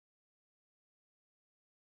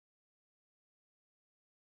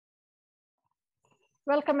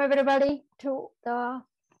Welcome everybody to the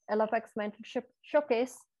LFX Mentorship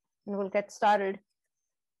Showcase, and we'll get started.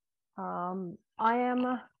 I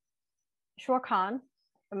am Shwa Khan.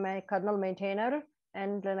 I'm a kernel maintainer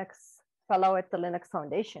and Linux fellow at the Linux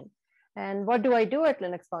Foundation. And what do I do at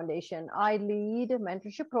Linux Foundation? I lead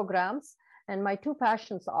mentorship programs, and my two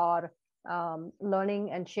passions are learning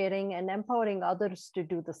and sharing and empowering others to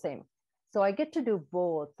do the same. So I get to do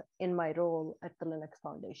both in my role at the Linux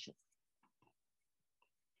Foundation.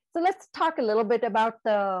 So let's talk a little bit about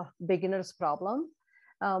the beginner's problem.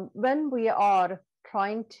 When we are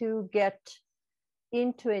trying to get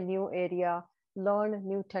into a new area, learn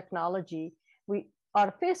new technology, we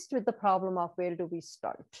are faced with the problem of where do we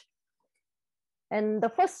start? And the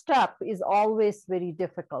first step is always very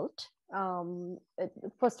difficult.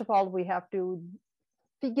 First of all, we have to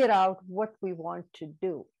figure out what we want to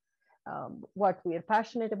do, what we are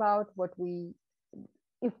passionate about,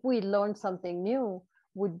 if we learn something new,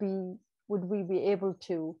 would we be able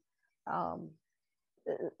to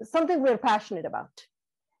something we're passionate about.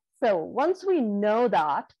 So once we know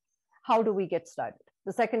that, how do we get started?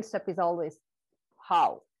 The second step is always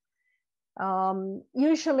how.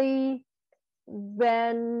 Usually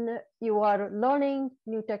when you are learning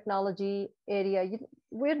new technology area,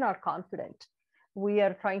 we're not confident. We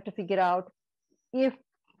are trying to figure out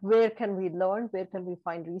where can we learn, where can we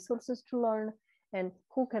find resources to learn, and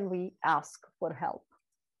who can we ask for help.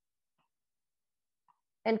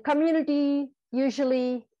 And community,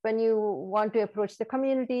 usually when you want to approach the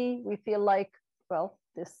community, we feel like, well,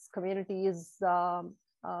 this community is a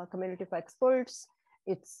community of experts.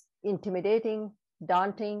 It's intimidating,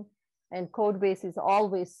 daunting, and code base is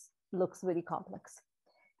always looks very complex.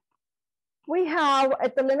 We have,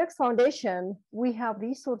 at the Linux Foundation, we have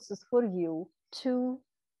resources for you to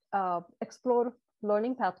explore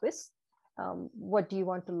learning pathways. What do you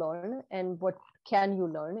want to learn, and what can you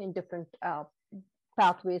learn in different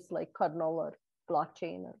pathways like kernel or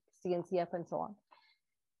blockchain or CNCF and so on.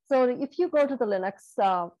 So if you go to the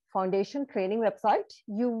Linux Foundation training website,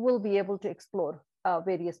 you will be able to explore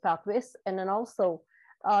various pathways, and then also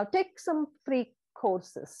take some free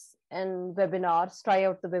courses and webinars, try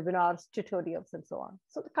out the webinars, tutorials, and so on.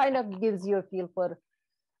 So it kind of gives you a feel for,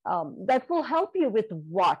 that will help you with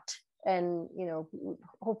what, and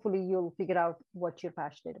hopefully you'll figure out what you're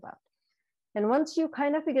passionate about. And once you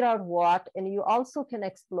kind of figure out what, and you also can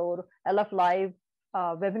explore LF Live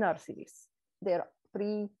webinar series. They're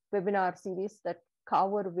free webinar series that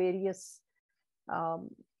cover various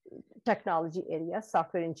technology areas,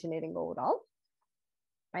 software engineering overall.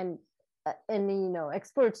 And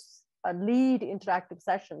experts lead interactive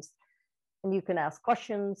sessions, and you can ask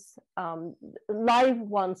questions. Live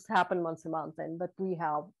ones happen once a month, but we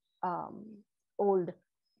have old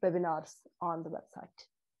webinars on the website.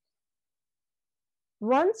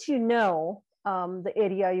 Once you know the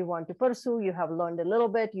area you want to pursue, you have learned a little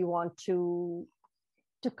bit, you want to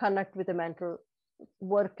connect with a mentor,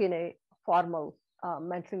 work in a formal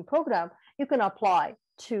mentoring program, you can apply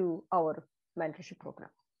to our mentorship program.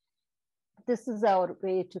 This is our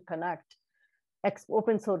way to connect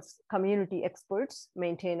open source community experts,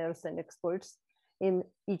 maintainers, and experts in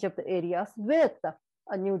each of the areas with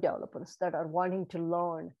new developers that are wanting to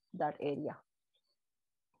learn that area.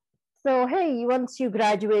 So, hey, once you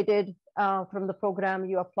graduated from the program,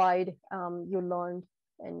 you applied, you learned,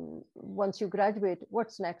 and once you graduate,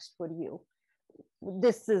 what's next for you?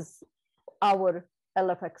 This is our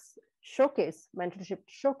LFX showcase, mentorship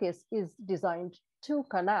showcase is designed to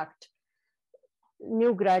connect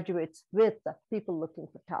new graduates with people looking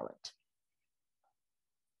for talent.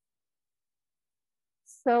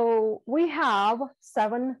 So we have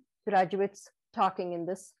 7 graduates talking in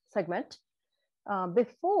this segment.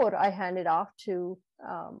 Before I hand it off to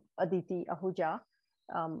Aditi Ahuja,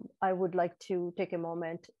 I would like to take a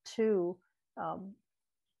moment to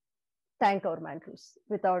thank our mentors.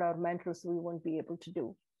 Without our mentors, we won't be able to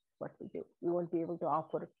do what we do. We won't be able to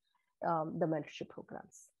offer the mentorship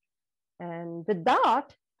programs. And with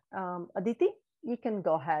that, Aditi, you can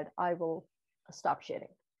go ahead. I will stop sharing.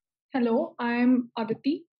 Hello, I'm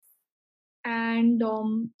Aditi, and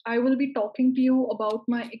I will be talking to you about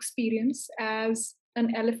my experience as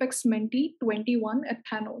an LFX Mentee 21 at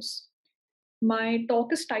Thanos. My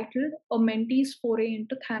talk is titled A Mentee's Foray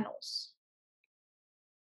into Thanos.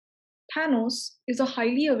 Thanos is a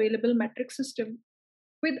highly available metric system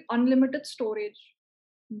with unlimited storage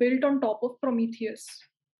built on top of Prometheus.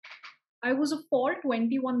 I was a Fall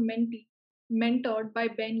 21 mentee mentored by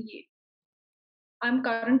Ben Ye. I'm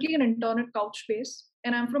currently an intern at Couchbase,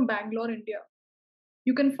 and I'm from Bangalore, India.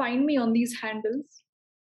 You can find me on these handles.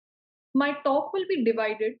 My talk will be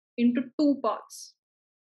divided into 2 parts.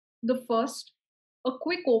 The first, a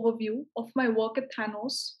quick overview of my work at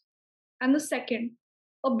Thanos, and the second,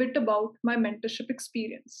 a bit about my mentorship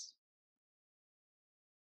experience.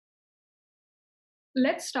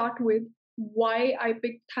 Let's start with why I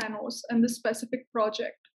picked Thanos and this specific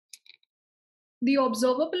project. The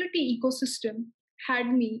observability ecosystem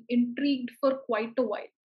had me intrigued for quite a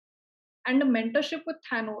while, and a mentorship with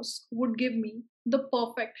Thanos would give me the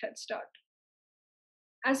perfect head start.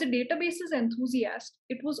 As a databases enthusiast,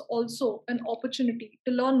 it was also an opportunity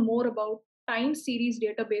to learn more about time series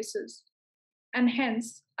databases, and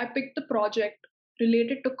hence I picked the project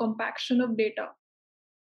related to compaction of data.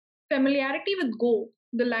 Familiarity with Go,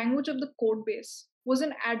 the language of the codebase, was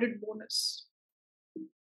an added bonus.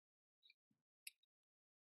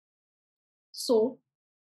 So,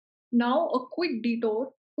 now a quick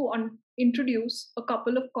detour to introduce a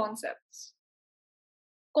couple of concepts.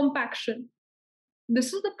 Compaction.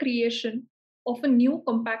 This is the creation of a new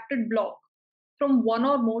compacted block from one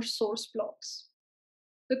or more source blocks.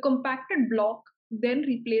 The compacted block then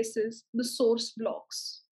replaces the source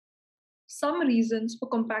blocks. Some reasons for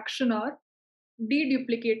compaction are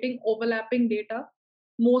deduplicating overlapping data,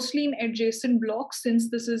 mostly in adjacent blocks since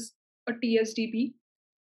this is a TSDB,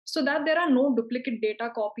 so that there are no duplicate data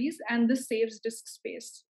copies and this saves disk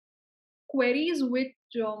space. Queries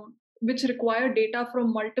which require data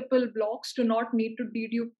from multiple blocks do not need to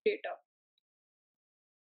dedupe data.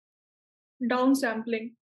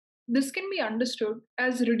 Downsampling. This can be understood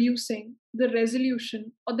as reducing the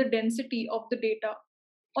resolution or the density of the data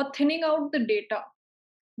or thinning out the data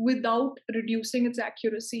without reducing its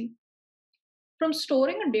accuracy. From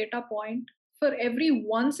storing a data point for every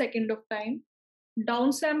 1 second of time,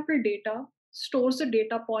 downsample data stores a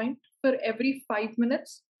data point for every 5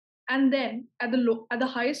 minutes and then at the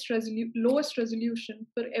lowest resolution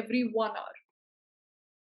for every 1 hour.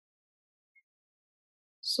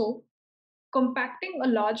 So, compacting a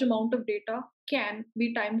large amount of data can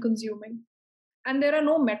be time consuming, and there are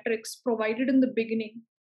no metrics provided in the beginning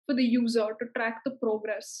for the user to track the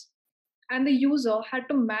progress. And the user had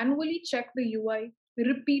to manually check the UI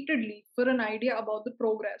repeatedly for an idea about the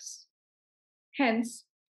progress. Hence,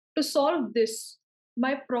 to solve this,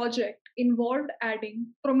 my project involved adding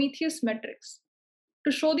Prometheus metrics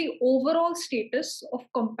to show the overall status of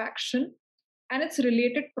compaction and its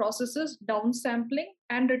related processes, downsampling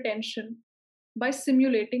and retention, by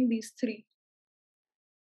simulating these three.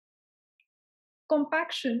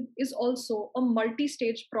 Compaction is also a multi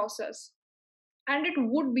stage process, and it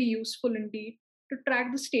would be useful indeed to track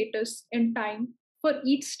the status and time for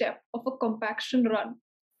each step of a compaction run,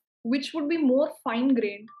 which would be more fine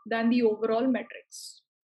grained than the overall metrics.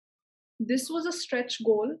 This was a stretch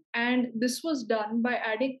goal, and this was done by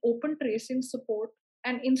adding open tracing support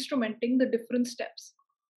and instrumenting the different steps,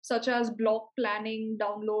 such as block planning,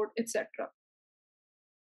 download, etc.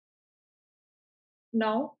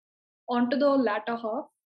 Now, onto the latter half,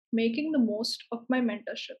 making the most of my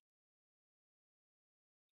mentorship.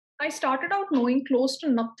 I started out knowing close to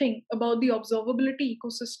nothing about the observability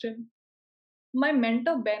ecosystem. My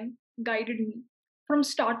mentor Ben guided me from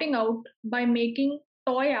starting out by making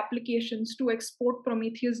toy applications to export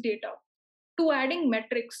Prometheus data, to adding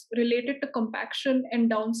metrics related to compaction and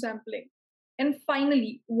downsampling, and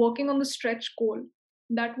finally working on the stretch goal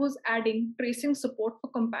that was adding tracing support for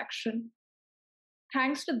compaction.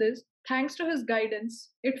 Thanks to his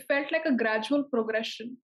guidance, it felt like a gradual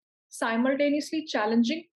progression, simultaneously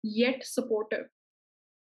challenging yet supportive.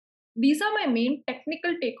 These are my main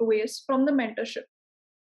technical takeaways from the mentorship.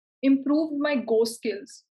 Improved my Go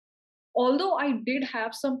skills. Although I did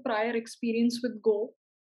have some prior experience with Go,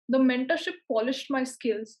 the mentorship polished my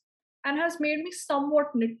skills and has made me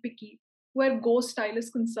somewhat nitpicky where Go style is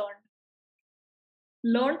concerned.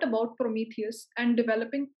 Learned about Prometheus and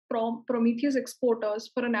developing Prometheus exporters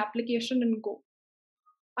for an application in Go.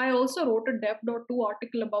 I also wrote a dev.to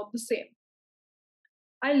article about the same.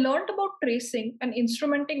 I learned about tracing and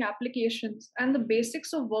instrumenting applications and the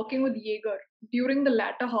basics of working with Jaeger during the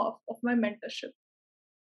latter half of my mentorship.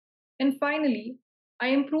 And finally, I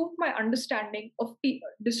improved my understanding of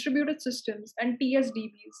distributed systems and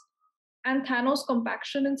TSDBs and Thanos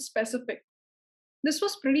compaction in specific. This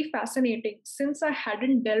was pretty fascinating since I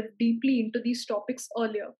hadn't delved deeply into these topics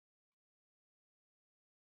earlier.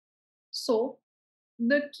 So,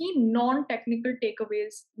 the key non technical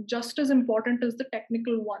takeaways, just as important as the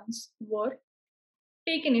technical ones, were: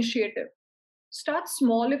 take initiative, start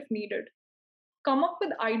small if needed, come up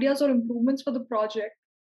with ideas or improvements for the project,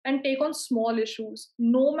 and take on small issues,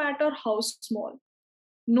 no matter how small.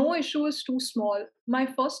 No issue is too small. My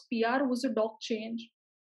first PR was a doc change,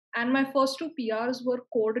 and my first two PRs were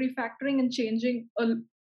code refactoring and changing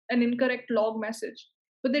an incorrect log message,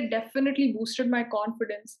 but they definitely boosted my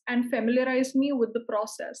confidence and familiarized me with the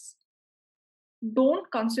process. Don't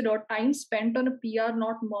consider time spent on a PR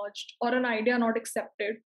not merged or an idea not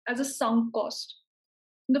accepted as a sunk cost.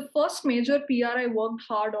 The first major PR I worked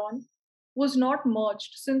hard on was not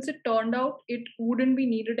merged since it turned out it wouldn't be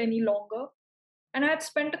needed any longer, and I had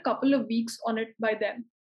spent a couple of weeks on it by then.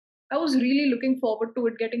 I was really looking forward to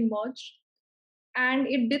it getting merged, and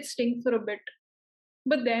it did stink for a bit.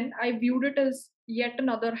 But then I viewed it as yet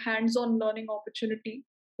another hands on learning opportunity,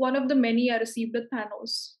 one of the many I received at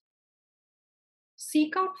Thanos.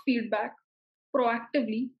 Seek out feedback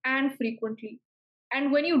proactively and frequently.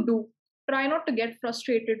 And when you do, try not to get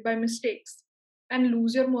frustrated by mistakes and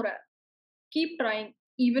lose your morale. Keep trying,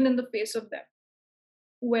 even in the face of them.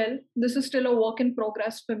 Well, this is still a work in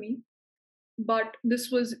progress for me, but this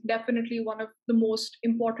was definitely one of the most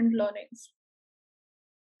important learnings.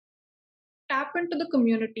 Tap into the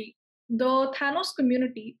community. The Thanos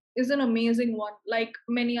community is an amazing one, like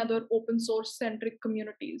many other open source centric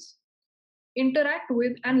communities. Interact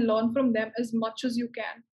with and learn from them as much as you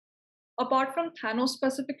can. Apart from Thanos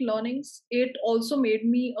specific learnings, it also made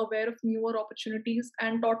me aware of newer opportunities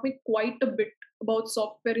and taught me quite a bit about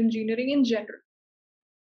software engineering in general.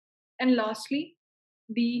 And lastly,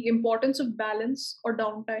 the importance of balance or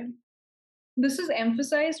downtime. This is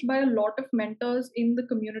emphasized by a lot of mentors in the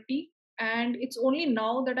community, and it's only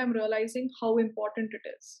now that I'm realizing how important it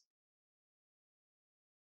is.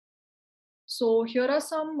 So, here are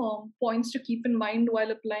some points to keep in mind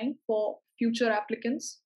while applying for future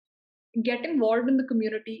applicants. Get involved in the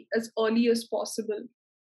community as early as possible.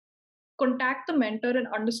 Contact the mentor and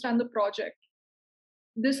understand the project.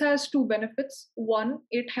 This has two benefits. One,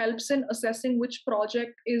 it helps in assessing which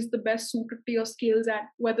project is the best suited to your skills and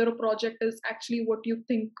whether a project is actually what you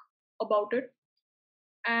think about it,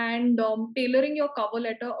 and tailoring your cover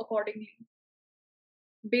letter accordingly.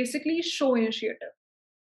 Basically, show initiative.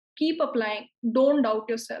 Keep applying. Don't doubt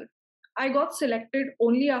yourself. I got selected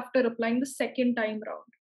only after applying the second time round.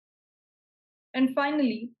 And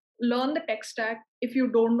finally, learn the tech stack if you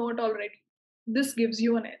don't know it already. This gives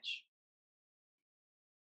you an edge.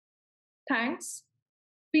 Thanks.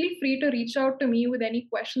 Feel free to reach out to me with any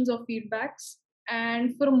questions or feedbacks.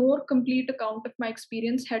 And for a more complete account of my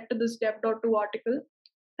experience, head to this dev.to article.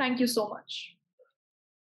 Thank you so much.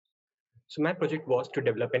 So my project was to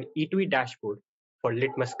develop an E2E dashboard for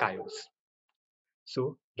Litmus Kaios.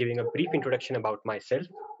 So giving a brief introduction about myself,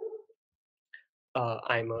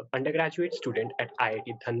 I'm an undergraduate student at IIT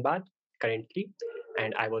Dhanbad currently,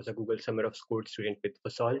 and I was a Google Summer of Code student with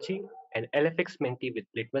Phosology, an LFX mentee with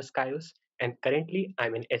Litmus Kaios, and currently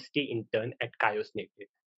I'm an ST intern at Kaios Native,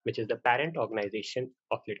 which is the parent organization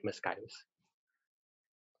of Litmus Kaios.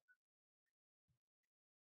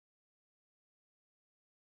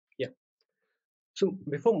 Yeah. So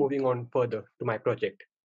before moving on further to my project,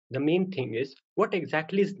 the main thing is what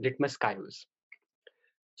exactly is Litmus Kaios?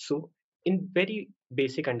 So in very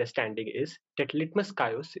basic understanding is that Litmus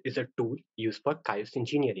Kaios is a tool used for Kaios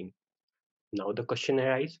engineering. Now the question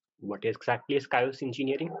arises, what exactly is Kaios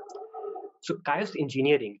engineering? So Kaios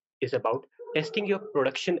engineering is about testing your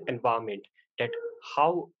production environment, that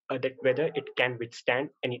that whether it can withstand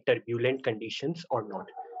any turbulent conditions or not.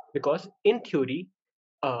 Because in theory,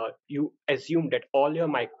 you assume that all your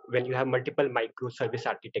when you have multiple microservice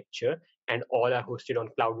architecture and all are hosted on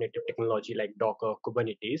cloud native technology like Docker,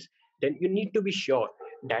 Kubernetes, then you need to be sure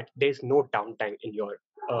that there's no downtime in your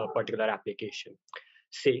particular application.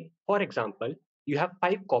 Say, for example, you have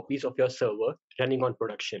 5 copies of your server running on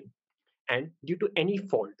production, and due to any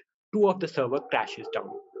fault, 2 of the server crashes down.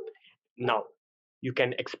 Now, you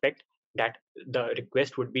can expect that the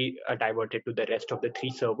request would be diverted to the rest of the 3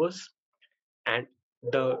 servers, and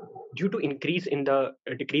the due to increase in the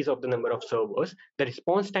decrease of the number of servers, the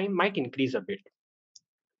response time might increase a bit.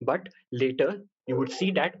 But later, you would see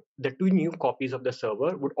that the 2 new copies of the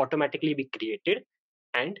server would automatically be created,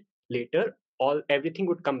 and later everything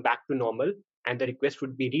would come back to normal, and the request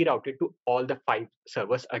would be rerouted to all the 5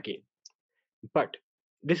 servers again. But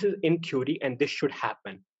this is in theory, and this should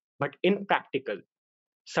happen. But in practical,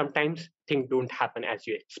 sometimes things don't happen as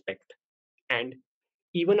you expect. And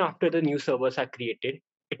even after the new servers are created,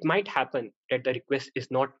 it might happen that the request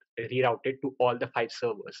is not rerouted to all the 5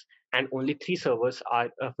 servers, and only 3 servers are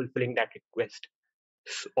fulfilling that request.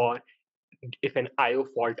 Or if an IO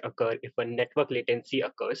fault occurs, if a network latency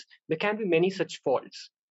occurs, there can be many such faults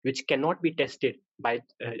which cannot be tested by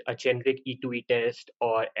a generic E2E test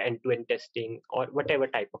or end-to-end testing or whatever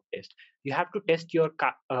type of test. You have to test your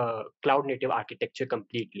cloud native architecture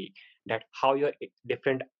completely, that how your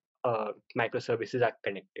different microservices are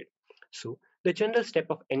connected. So The general step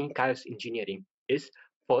of any chaos engineering is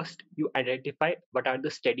first you identify what are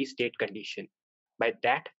the steady state condition. By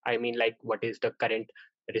that, I mean like what is the current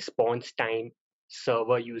response time,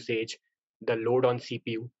 server usage, the load on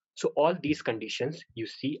CPU. So all these conditions you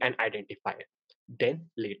see and identify. Then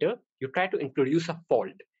later, you try to introduce a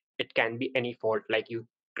fault. It can be any fault, like you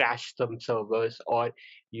crash some servers or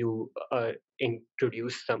you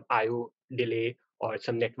introduce some IO delay or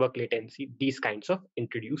some network latency. These kinds of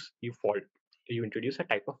you introduce a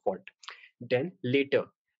type of fault. Then later,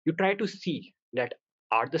 you try to see that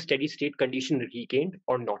are the steady state condition regained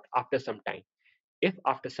or not after some time. If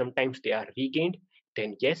after some times they are regained,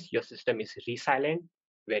 then yes, your system is resilient,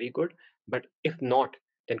 very good. But if not,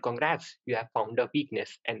 then congrats, you have found a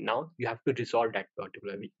weakness and now you have to resolve that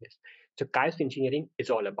particular weakness. So chaos engineering is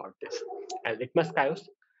all about this. And Litmus Chaos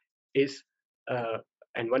is, uh,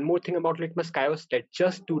 and one more thing about Litmus Chaos, that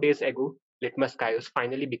just 2 days ago, Litmus Chaos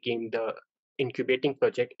finally became the incubating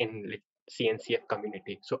project in CNCF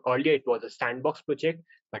community. So earlier it was a sandbox project,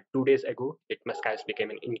 but 2 days ago, Litmus Chaos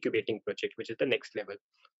became an incubating project, which is the next level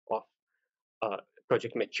of uh,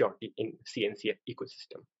 project maturity in CNCF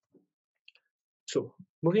ecosystem. So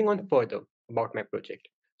moving on further about my project.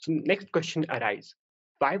 So next question arises,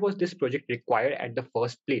 why was this project required at the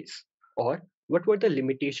first place? Or what were the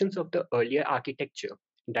limitations of the earlier architecture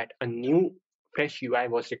that a new fresh UI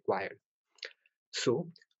was required? So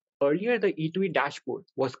earlier the E2E dashboard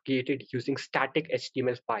was created using static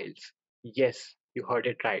HTML files. Yes, you heard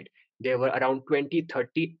it right. There were around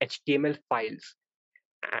 20-30 HTML files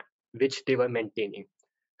which they were maintaining.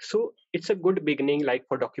 So it's a good beginning, like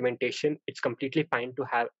for documentation, it's completely fine to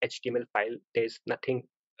have HTML file. There's nothing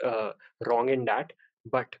wrong in that.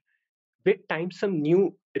 But with time, some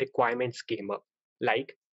new requirements came up.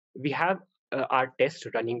 Like we have our test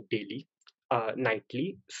running daily,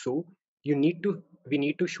 nightly. So we need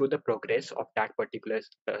to show the progress of that particular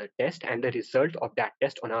test and the result of that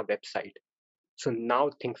test on our website. So now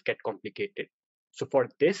things get complicated. So for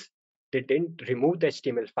this, they didn't remove the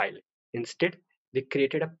HTML file. Instead, they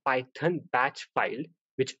created a Python batch file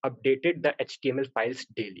which updated the HTML files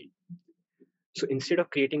daily. So instead of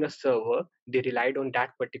creating a server, they relied on that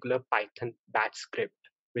particular Python batch script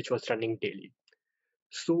which was running daily.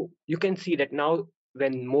 So you can see that now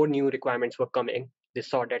when more new requirements were coming, they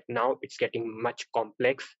saw that now it's getting much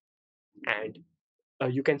complex, and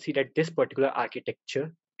you can see that this particular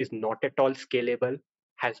architecture is not at all scalable,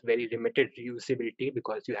 has very limited reusability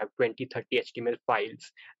because you have 20-30 HTML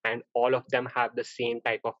files and all of them have the same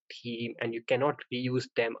type of theme and you cannot reuse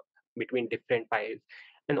them between different files.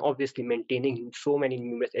 And obviously maintaining so many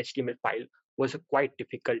numerous HTML files was a quite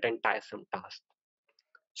difficult and tiresome task.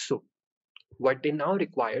 So what they now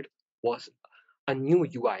required was a new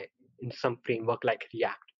UI in some framework like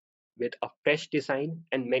React with a fresh design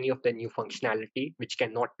and many of the new functionality which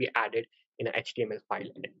cannot be added in an HTML file,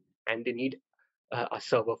 and they need a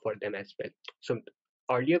server for them as well. So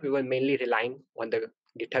earlier we were mainly relying on the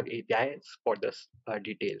GitHub APIs for the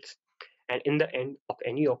details, and in the end of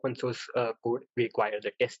any open source code we require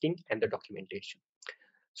the testing and the documentation.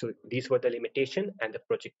 So these were the limitation and the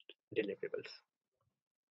project deliverables.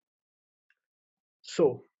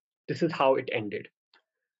 So this is how it ended.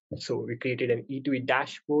 So we created an E2E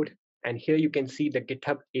dashboard, and here you can see the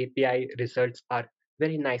GitHub API results are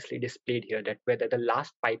very nicely displayed here, that whether the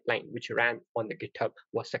last pipeline which ran on the GitHub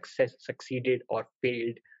was succeeded or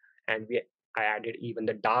failed. And I added even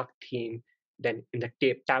the dark theme. Then in the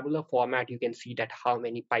tabular format, you can see that how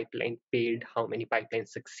many pipelines failed, how many pipelines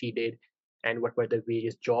succeeded, and what were the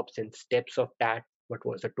various jobs and steps of that, what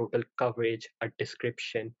was the total coverage, a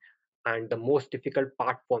description. And the most difficult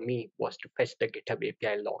part for me was to fetch the GitHub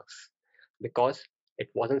API logs, because it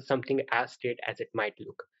wasn't something as straight as it might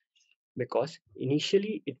look. Because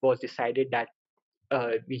initially it was decided that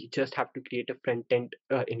we just have to create a front end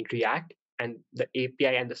in React, and the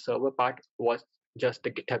API and the server part was just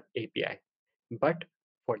the GitHub API. But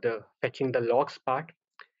for the fetching the logs part,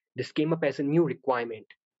 this came up as a new requirement,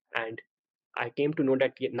 and I came to know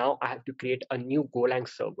that now I have to create a new Golang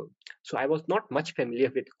server. So I was not much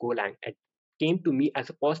familiar with Golang. It came to me as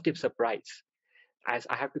a positive surprise, as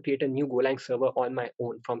I have to create a new Golang server on my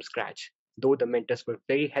own from scratch. Though the mentors were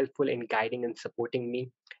very helpful in guiding and supporting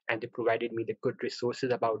me, and they provided me the good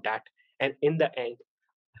resources about that. And in the end,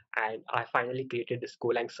 and I finally created this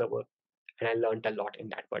Golang server, and I learned a lot in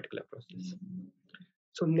that particular process.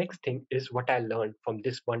 So next thing is what I learned from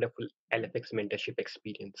this wonderful LFX mentorship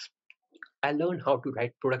experience. I learned how to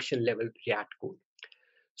write production level React code.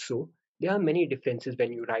 So there are many differences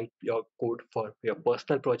when you write your code for your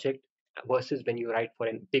personal project versus when you write for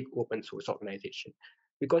a big open source organization.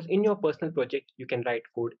 Because in your personal project, you can write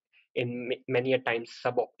code in many a times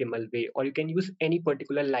suboptimal way, or you can use any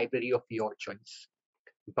particular library of your choice.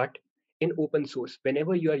 But in open source,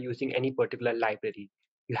 whenever you are using any particular library,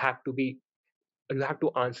 you have to be you have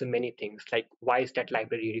to answer many things like, why is that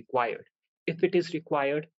library required? If it is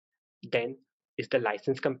required, then is the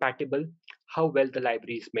license compatible? How well the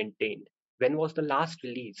library is maintained? When was the last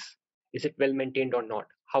release? Is it well maintained or not?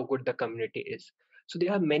 How good the community is? So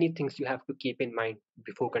there are many things you have to keep in mind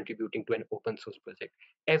before contributing to an open source project.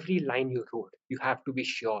 Every line you wrote, you have to be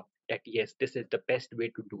sure that yes, this is the best way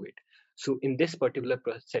to do it. So in this particular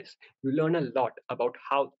process, you learn a lot about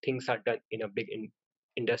how things are done in a big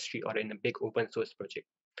industry or in a big open source project.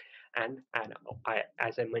 And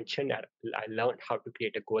as I mentioned, I learned how to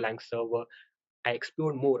create a Golang server. I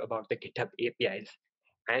explored more about the GitHub APIs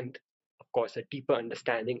and, of course, a deeper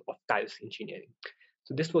understanding of chaos engineering.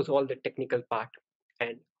 So this was all the technical part.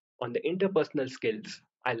 And on the interpersonal skills,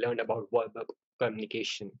 I learned about verbal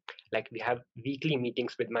communication. Like we have weekly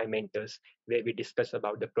meetings with my mentors where we discuss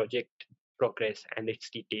about the project progress and its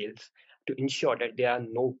details to ensure that there are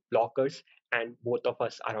no blockers and both of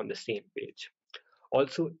us are on the same page.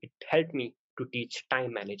 Also, it helped me to teach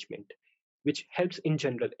time management, which helps in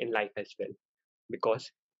general in life as well, because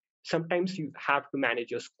sometimes you have to manage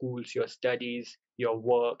your schools, your studies, your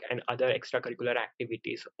work, and other extracurricular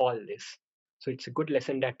activities, all this. So it's a good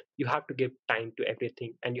lesson that you have to give time to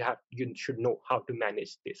everything, and you should know how to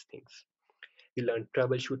manage these things. You learn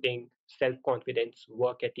troubleshooting, self-confidence,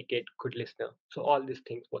 work etiquette, good listener. So all these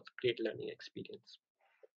things was great learning experience.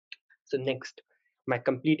 So next, my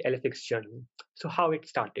complete LFX journey. So how it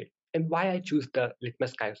started and why I choose the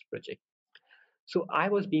Litmus Chaos project. So I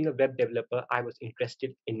was being a web developer. I was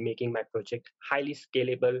interested in making my project highly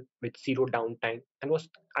scalable with zero downtime, and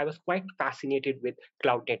I was quite fascinated with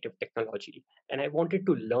cloud native technology, and I wanted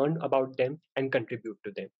to learn about them and contribute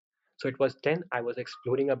to them. So it was then I was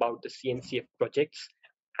exploring about the CNCF projects,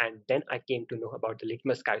 and then I came to know about the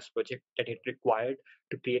Litmus Guys project that it required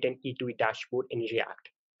to create an E2E dashboard in React.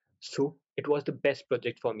 So it was the best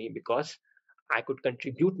project for me because I could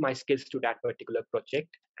contribute my skills to that particular project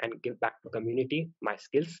and give back to community my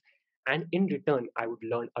skills. And in return, I would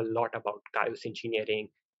learn a lot about chaos engineering,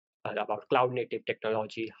 about cloud native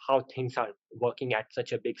technology, how things are working at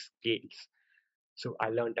such a big scales. So I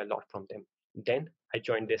learned a lot from them. Then I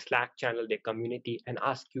joined their Slack channel, their community, and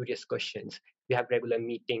asked curious questions. We have regular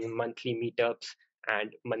meeting, monthly meetups,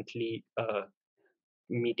 and monthly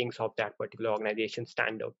meetings of that particular organization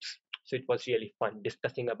stand-ups. So it was really fun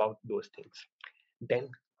discussing about those things. Then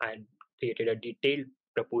I created a detailed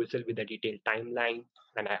proposal with a detailed timeline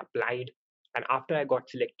and I applied. And after I got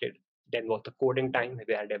selected, then was the coding time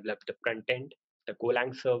where I developed the front end, the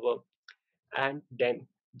Golang server, and then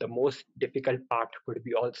the most difficult part would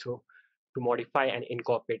be also to modify and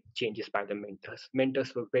incorporate changes by the mentors.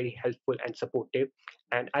 Mentors were very helpful and supportive,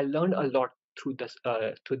 and I learned a lot through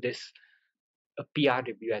this PR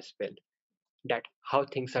review as well. That how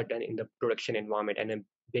things are done in the production environment and a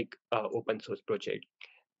big open source project.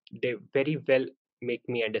 They very well make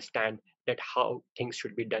me understand that how things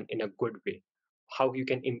should be done in a good way, how you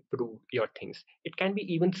can improve your things. It can be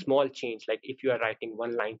even small change, like if you are writing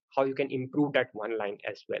one line, how you can improve that one line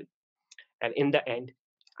as well. And in the end,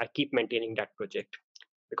 I keep maintaining that project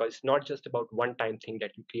because it's not just about one time thing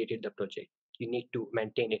that you created the project. You need to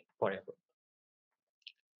maintain it forever.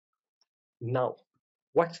 Now,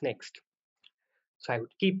 what's next? So I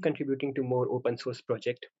would keep contributing to more open source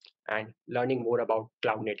project and learning more about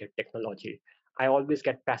cloud native technology. I always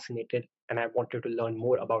get fascinated and I wanted to learn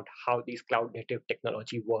more about how these cloud native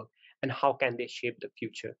technology work and how can they shape the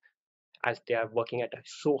future as they are working at a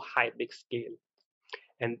so high big scale,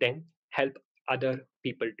 and then help other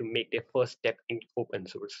people to make their first step in open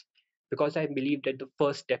source. Because I believe that the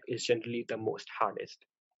first step is generally the most hardest.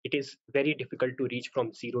 It is very difficult to reach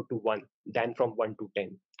from 0 to 1 than from 1 to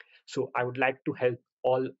 10. So I would like to help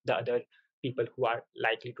all the other people who are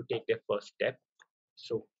likely to take their first step.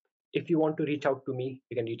 So if you want to reach out to me,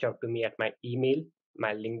 you can reach out to me at my email,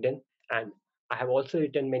 my LinkedIn, and I have also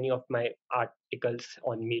written many of my articles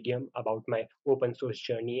on Medium about my open source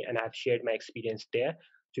journey, and I've shared my experience there.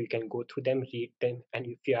 So you can go through them, read them, and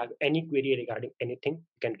if you have any query regarding anything,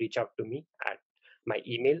 you can reach out to me at my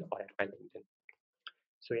email or at my LinkedIn.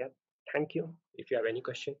 So yeah, thank you. If you have any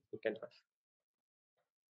question, you can ask.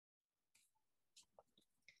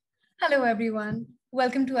 Hello, everyone.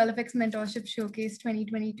 Welcome to LFX Mentorship Showcase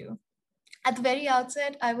 2022. At the very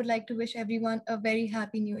outset, I would like to wish everyone a very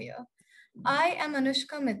happy new year. I am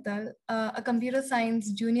Anushka Mittal, a computer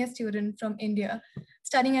science junior student from India,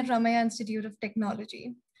 studying at Ramaya Institute of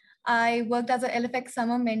Technology. I worked as a LFX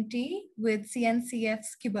summer mentee with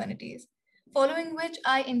CNCF's Kubernetes. following which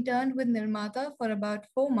I interned with Nirmata for about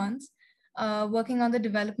 4 months, working on the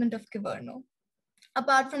development of Kyverno.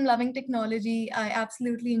 Apart from loving technology, I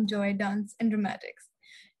absolutely enjoy dance and dramatics.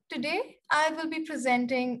 Today, I will be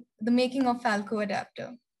presenting the making of Falco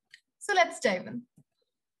adapter. So let's dive in.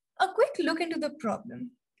 A quick look into the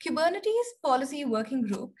problem. Kubernetes Policy Working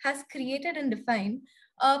Group has created and defined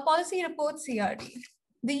a policy report CRD.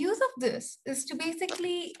 The use of this is to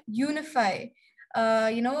basically unify,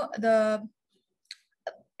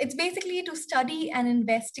 it's basically to study and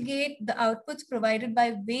investigate the outputs provided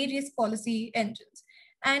by various policy engines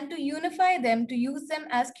and to unify them to use them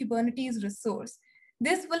as Kubernetes resource.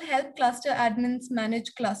 This will help cluster admins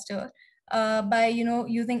manage cluster by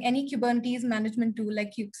using any Kubernetes management tool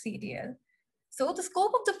like kubectl. So the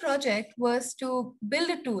scope of the project was to build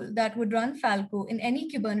a tool that would run Falco in any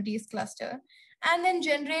Kubernetes cluster and then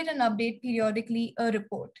generate and update periodically a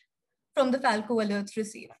report from the Falco alerts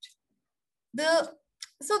received.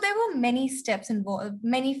 So there were many steps involved,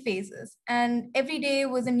 many phases, and every day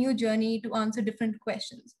was a new journey to answer different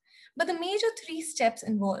questions. But the major 3 steps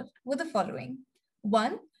involved were the following.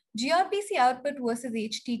 1, gRPC output versus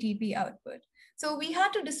HTTP output. So we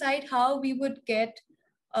had to decide how we would get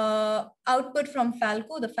output from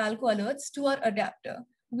Falco, the Falco alerts, to our adapter.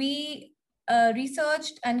 We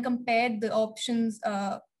researched and compared the options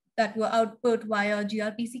that were output via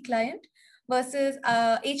gRPC client versus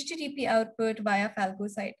HTTP output via Falco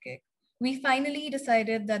Sidekick. We finally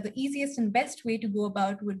decided that the easiest and best way to go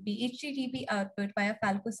about would be HTTP output via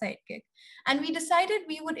Falco Sidekick. And we decided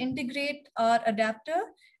we would integrate our adapter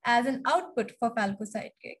as an output for Falco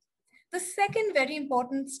Sidekick. The second very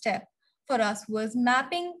important step for us was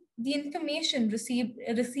mapping the information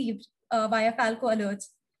received via Falco alerts,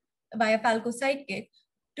 via Falco Sidekick,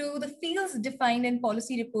 to the fields defined in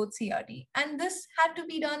policy report CRD. And this had to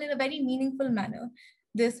be done in a very meaningful manner.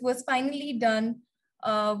 This was finally done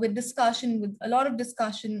with a lot of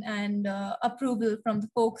discussion and approval from the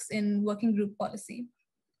folks in working group policy.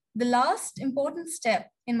 The last important step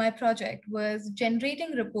in my project was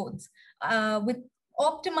generating reports with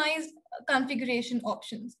optimized configuration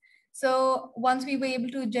options. So once we were able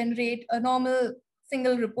to generate a normal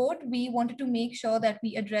single report, we wanted to make sure that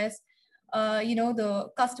we address the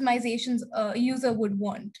customizations a user would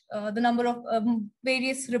want, the number of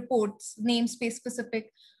various reports, namespace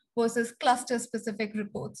specific versus cluster specific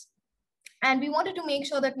reports. And we wanted to make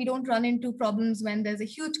sure that we don't run into problems when there's a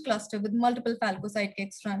huge cluster with multiple Falco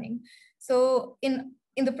sidekicks running. So in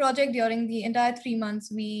the project during the entire 3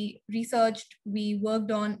 months, we researched, we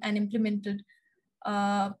worked on and implemented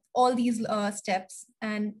all these steps,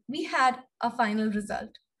 and we had a final result.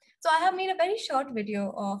 So I have made a very short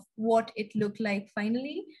video of what it looked like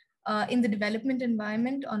finally in the development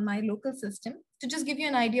environment on my local system to just give you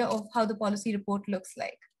an idea of how the policy report looks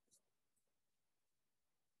like.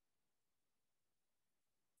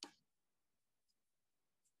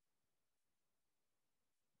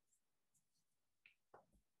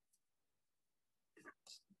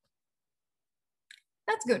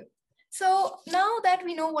 That's good. So now that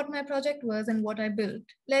we know what my project was and what I built,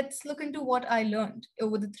 let's look into what I learned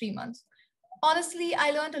over the 3 months. Honestly,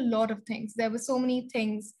 I learned a lot of things. There were so many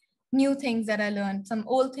things, new things that I learned, some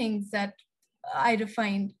old things that I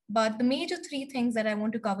refined. But the major 3 things that I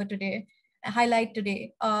want to cover today, highlight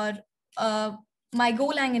today, are my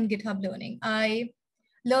Golang and GitHub learning. I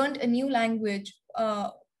learned a new language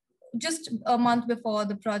just a month before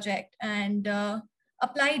the project and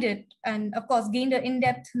applied it, and of course gained an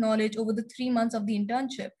in-depth knowledge over the 3 months of the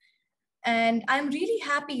internship. And I'm really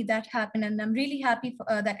happy that happened, and I'm really happy for,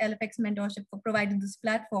 that LFX Mentorship for providing this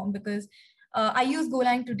platform, because I use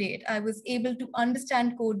Golang to date. I was able to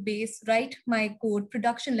understand code base, write my code,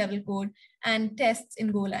 production level code, and tests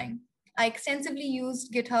in Golang. I extensively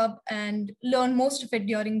used GitHub and learned most of it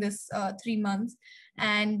during this 3 months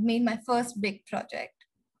and made my first big project.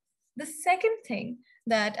 The second thing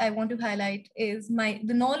that I want to highlight is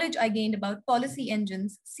the knowledge I gained about policy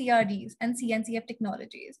engines, CRDs, and CNCF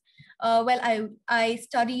technologies. I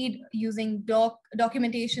studied using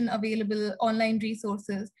documentation available, online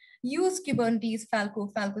resources, used Kubernetes,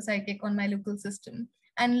 Falco Sidekick on my local system,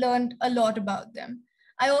 and learned a lot about them.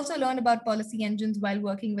 I also learned about policy engines while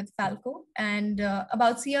working with Falco, and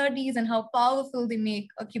about CRDs and how powerful they make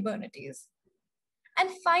a Kubernetes. And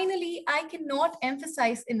finally, I cannot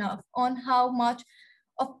emphasize enough on how much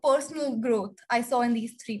of personal growth I saw in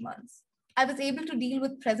these 3 months. I was able to deal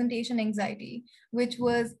with presentation anxiety, which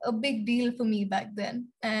was a big deal for me back then.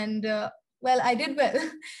 And I did well.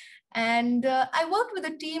 And I worked with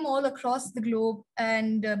a team all across the globe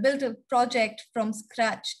and built a project from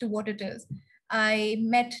scratch to what it is. I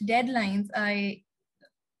met deadlines. I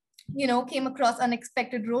came across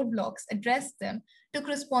unexpected roadblocks, addressed them, took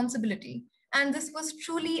responsibility. And this was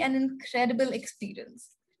truly an incredible experience.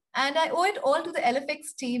 And I owe it all to the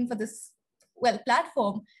LFX team for this,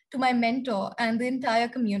 platform, to my mentor and the entire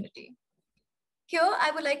community. Here,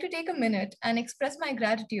 I would like to take a minute and express my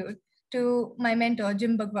gratitude to my mentor,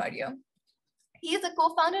 Jim Bagwaria. He is the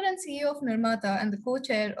co-founder and CEO of Nirmata and the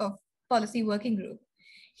co-chair of Policy Working Group.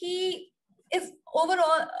 He is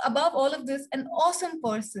overall, above all of this, an awesome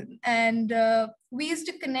person. And we used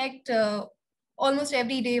to connect almost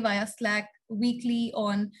every day via Slack, weekly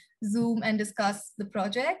on Zoom, and discuss the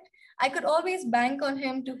project. I could always bank on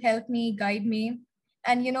him to help me, guide me,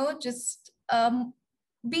 and, just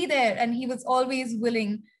be there. And he was always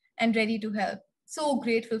willing and ready to help. So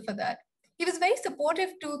grateful for that. He was very supportive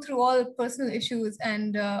too through all personal issues,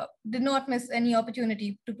 and did not miss any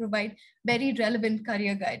opportunity to provide very relevant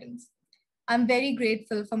career guidance. I'm very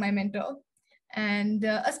grateful for my mentor. And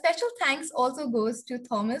a special thanks also goes to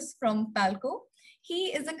Thomas from Falco. He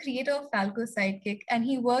is the creator of Falco Sidekick, and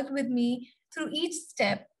he worked with me through each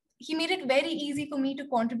step. He made it very easy for me to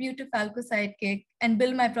contribute to Falco Sidekick and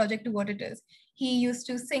build my project to what it is. He used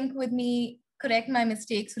to sync with me, correct my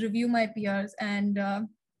mistakes, review my PRs, and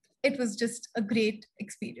it was just a great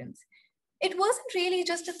experience. It wasn't really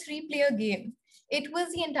just a 3-player game. It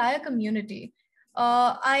was the entire community.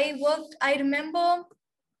 I remember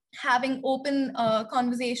having open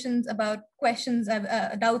conversations about questions,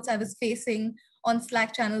 doubts I was facing on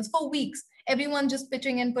Slack channels for weeks. Everyone just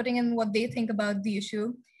pitching in, putting in what they think about the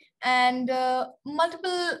issue. And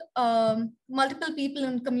multiple people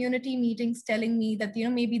in community meetings telling me that,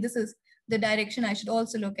 maybe this is the direction I should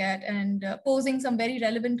also look at, and posing some very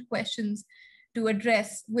relevant questions to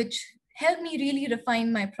address, which helped me really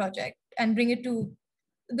refine my project and bring it to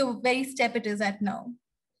the very step it is at now.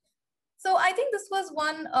 So I think this was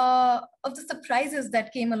one of the surprises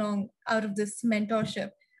that came along out of this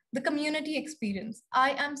mentorship, the community experience.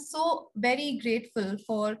 I am so very grateful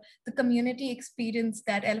for the community experience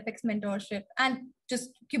that LFX mentorship and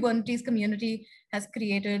just Kubernetes community has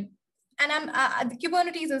created. And the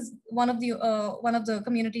Kubernetes is one of the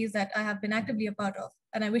communities that I have been actively a part of,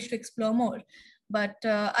 and I wish to explore more. But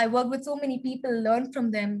I worked with so many people, learned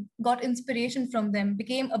from them, got inspiration from them,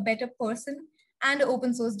 became a better person and an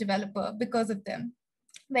open source developer because of them.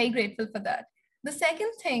 Very grateful for that. The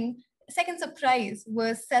second surprise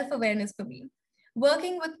was self-awareness for me.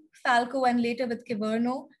 Working with Falco and later with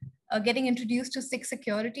Kyverno, getting introduced to SIG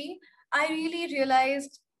security, I really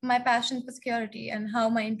realized my passion for security and how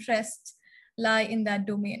my interests lie in that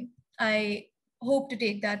domain. I hope to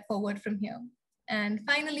take that forward from here. And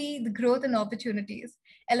finally, the growth and opportunities.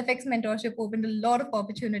 LFX mentorship opened a lot of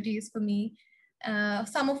opportunities for me,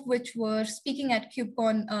 some of which were speaking at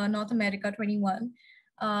KubeCon North America 21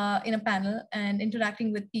 in a panel and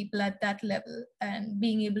interacting with people at that level and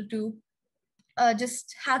being able to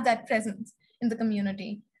just have that presence in the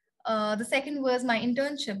community. The second was my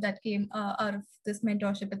internship that came out of this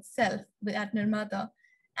mentorship itself at Nirmata,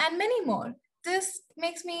 and many more. This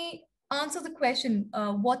makes me answer the question,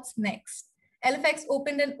 what's next? LFX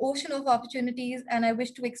opened an ocean of opportunities, and I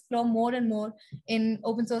wish to explore more and more in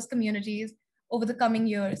open source communities over the coming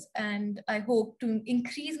years. And I hope to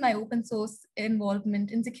increase my open source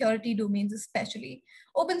involvement in security domains, especially.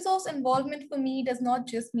 Open source involvement for me does not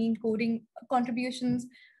just mean coding contributions,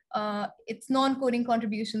 it's non-coding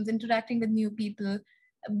contributions, interacting with new people,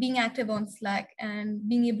 being active on Slack, and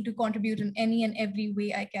being able to contribute in any and every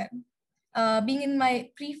way I can. Being in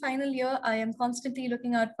my pre-final year, I am constantly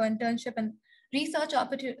looking out for internship and research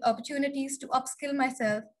opportunities to upskill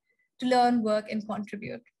myself, to learn, work, and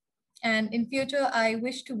contribute. And in future, I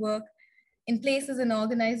wish to work in places and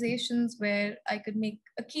organizations where I could make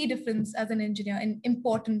a key difference as an engineer in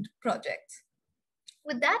important projects.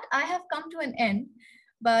 With that, I have come to an end,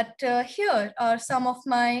 but here are some of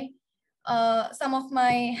my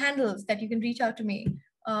handles that you can reach out to me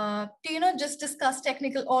to just discuss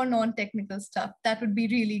technical or non-technical stuff. That would be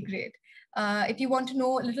really great. If you want to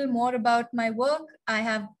know a little more about my work, I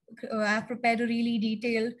have prepared a really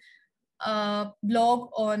detailed blog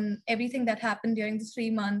on everything that happened during the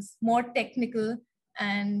 3 months, more technical,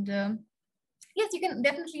 and yes, you can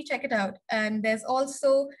definitely check it out. And there's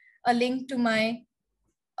also a link to my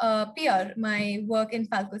PR, my work in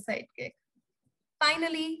Falco Sidekick.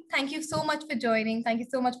 Finally, thank you so much for joining. Thank you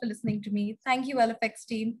so much for listening to me. Thank you, LFX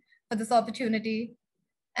team, for this opportunity.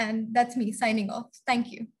 And that's me signing off.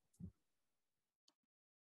 Thank you.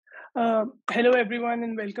 Hello, everyone,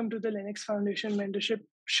 and welcome to the Linux Foundation Mentorship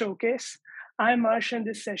Showcase. I'm Arsh, and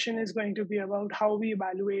this session is going to be about how we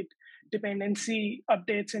evaluate dependency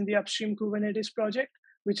updates in the upstream Kubernetes project.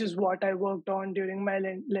 which is what I worked on during my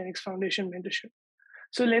Linux Foundation mentorship.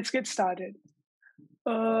 So let's get started.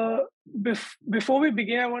 Before we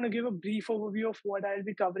begin, I want to give a brief overview of what I'll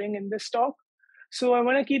be covering in this talk. So I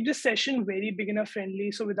want to keep this session very beginner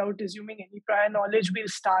friendly. So without assuming any prior knowledge, we'll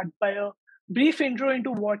start by a brief intro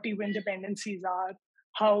into what event dependencies are,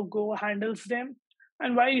 how Go handles them,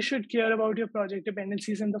 and why you should care about your project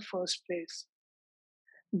dependencies in the first place.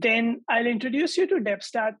 Then I'll introduce you to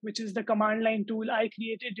depstat, which is the command line tool I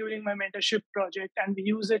created during my mentorship project, and we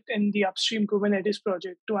use it in the upstream Kubernetes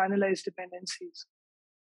project to analyze dependencies.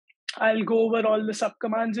 I'll go over all the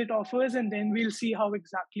subcommands it offers, and then we'll see how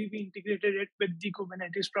exactly we integrated it with the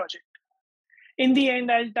Kubernetes project. In the end,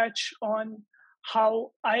 I'll touch on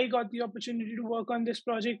how I got the opportunity to work on this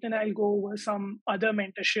project, and I'll go over some other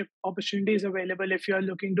mentorship opportunities available if you're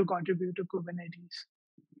looking to contribute to Kubernetes.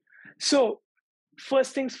 So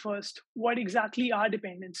first things first, what exactly are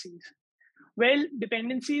dependencies? Well,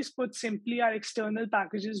 dependencies, put simply, are external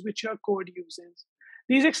packages which your code uses.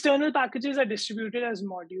 These external packages are distributed as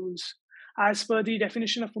modules. As per the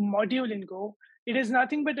definition of a module in Go, it is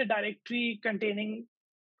nothing but a directory containing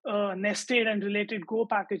nested and related Go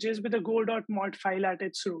packages with a go.mod file at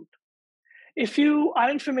its root. If you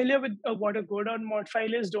aren't familiar with what a go.mod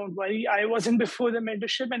file is, don't worry. I wasn't before the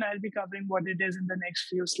mentorship, and I'll be covering what it is in the next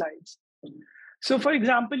few slides. So for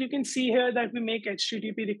example, you can see here that we make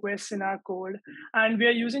HTTP requests in our code, and we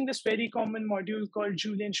are using this very common module called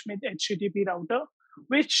Julian Schmidt HTTP router,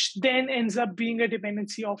 which then ends up being a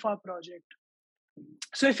dependency of our project.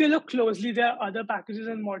 So if you look closely, there are other packages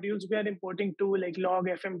and modules we are importing too, like log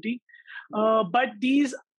fmt, but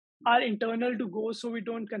these are internal to Go, so we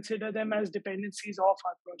don't consider them as dependencies of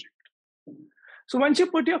our project. So once you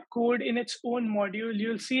put your code in its own module,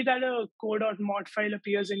 you'll see that a go.mod file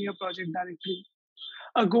appears in your project directory.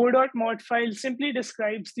 A go.mod file simply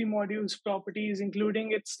describes the module's properties,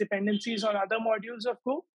 including its dependencies on other modules of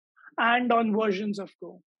Go and on versions of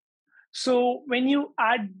Go. So when you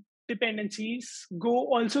add dependencies, Go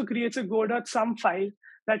also creates a go.sum file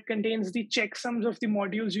that contains the checksums of the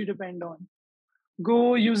modules you depend on.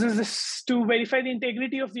 Go uses this to verify the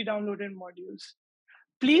integrity of the downloaded modules.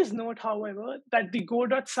 Please note, however, that the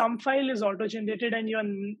go.sum file is auto-generated, and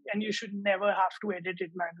you should never have to edit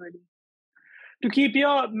it manually. To keep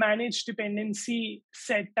your managed dependency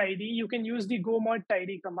set tidy, you can use the go mod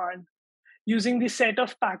tidy command. Using the set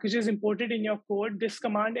of packages imported in your code, this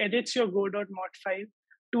command edits your go.mod file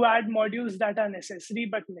to add modules that are necessary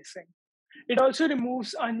but missing. It also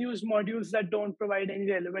removes unused modules that don't provide any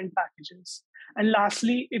relevant packages. And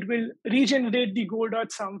lastly, it will regenerate the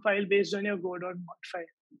go.sum file based on your go.mod file.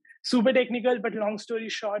 Super technical, but long story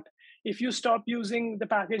short, if you stop using the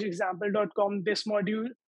package example.com, this module,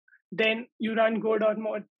 then you run go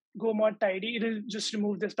mod tidy, it will just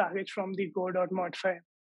remove this package from the go.mod file.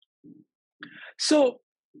 So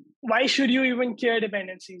why should you even care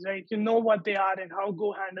dependencies, right? You know what they are and how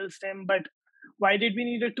Go handles them, but why did we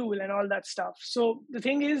need a tool and all that stuff? So the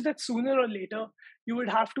thing is that sooner or later, you would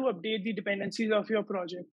have to update the dependencies of your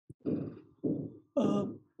project.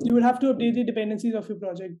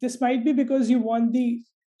 This might be because you want the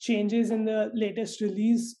changes in the latest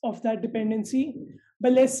release of that dependency.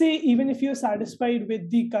 But let's say even if you're satisfied with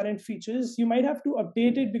the current features, you might have to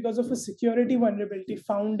update it because of a security vulnerability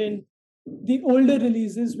found in the older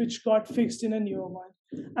releases which got fixed in a newer one.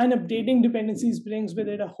 And updating dependencies brings with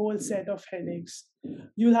it a whole set of headaches.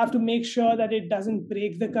 You'll have to make sure that it doesn't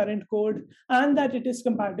break the current code and that it is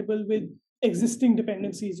compatible with existing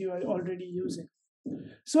dependencies you are already using.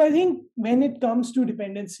 So I think when it comes to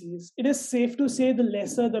dependencies, it is safe to say the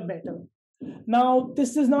lesser the better. Now,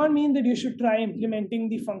 this does not mean that you should try implementing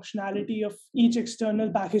the functionality of each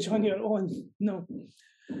external package on your own. No.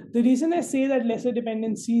 The reason I say that lesser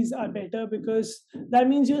dependencies are better because that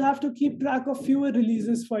means you'll have to keep track of fewer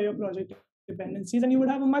releases for your project dependencies, and you would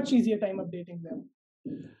have a much easier time updating them.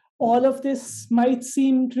 All of this might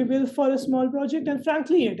seem trivial for a small project, and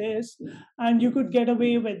frankly it is, and you could get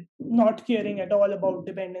away with not caring at all about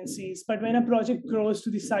dependencies. But when a project grows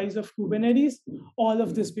to the size of Kubernetes, all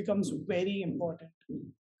of this becomes very important.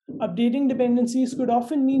 Updating dependencies could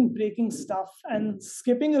often mean breaking stuff, and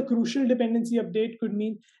skipping a crucial dependency update could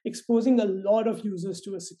mean exposing a lot of users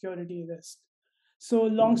to a security risk. So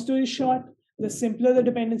long story short, the simpler the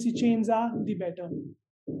dependency chains are, the better.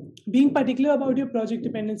 Being particular about your project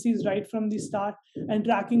dependencies right from the start and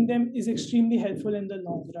tracking them is extremely helpful in the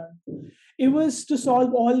long run. It was to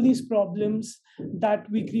solve all these problems that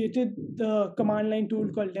we created the command line tool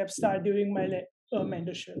called depstat during my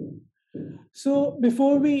mentorship. So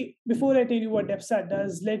before I tell you what depstat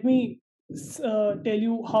does, let me tell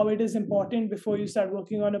you how it is important before you start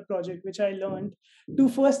working on a project, which I learned to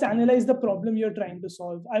first analyze the problem you're trying to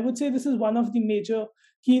solve. I would say this is one of the major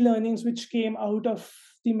key learnings which came out of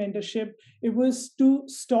the mentorship. It was to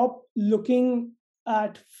stop looking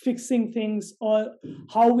at fixing things or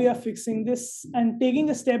how we are fixing this and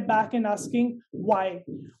taking a step back and asking why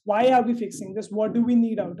are we fixing this, what do we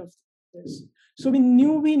need out of this. So we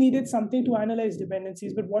knew we needed something to analyze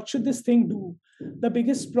dependencies, but what should this thing do? The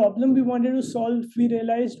biggest problem we wanted to solve, we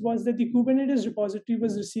realized, was that the Kubernetes repository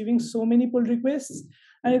was receiving so many pull requests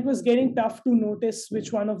and it was getting tough to notice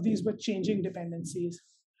which one of these were changing dependencies.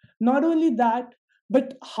 Not only that,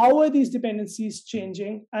 but how are these dependencies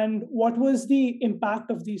changing and what was the impact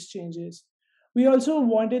of these changes? We also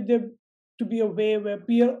wanted there to be a way where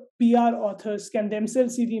PR authors can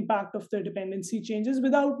themselves see the impact of their dependency changes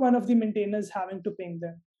without one of the maintainers having to ping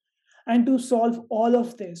them. And to solve all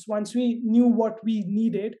of this, once we knew what we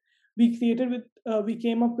needed, we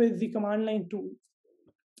came up with the command line tool.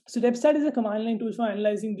 So Depstat is a command line tool for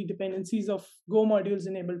analyzing the dependencies of Go modules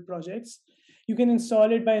enabled projects. You can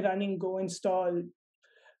install it by running go install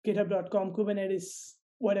github.com Kubernetes,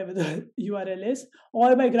 whatever the URL is,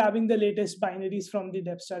 or by grabbing the latest binaries from the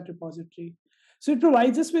Depstat repository. So it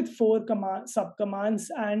provides us with 4 subcommands,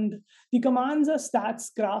 and the commands are stats,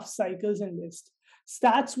 graphs, cycles, and list.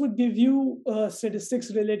 Stats would give you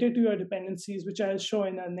statistics related to your dependencies, which I'll show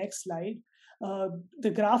in our next slide. The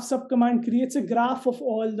graph subcommand creates a graph of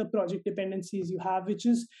all the project dependencies you have, which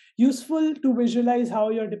is useful to visualize how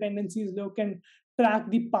your dependencies look and track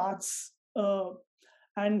the paths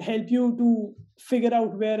and help you to figure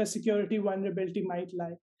out where a security vulnerability might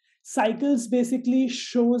lie. Cycles basically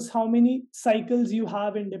shows how many cycles you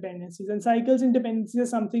have in dependencies, and cycles in dependencies are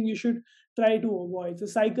something you should try to avoid. So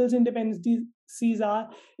cycles in dependencies are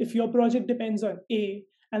if your project depends on A,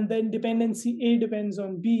 and then dependency A depends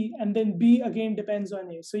on B, and then B again depends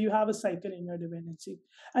on A. So you have a cycle in your dependency.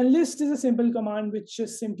 And list is a simple command which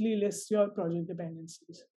just simply lists your project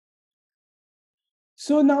dependencies.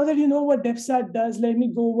 So now that you know what Depstat does, let me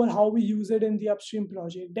go over how we use it in the upstream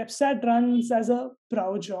project. Depstat runs as a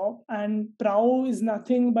PROW job, and PROW is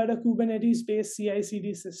nothing but a Kubernetes-based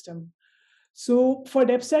CI/CD system. So for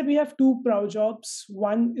Depstat, we have 2 PROW jobs.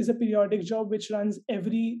 One is a periodic job which runs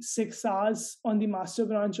every 6 hours on the master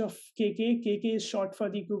branch of KK. KK is short for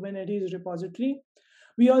the Kubernetes repository.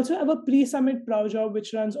 We also have a pre-submit PROW job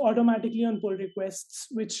which runs automatically on pull requests,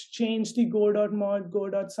 which change the go.mod,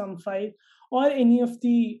 go.sum file, or any of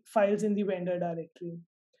the files in the vendor directory.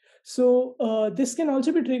 So this can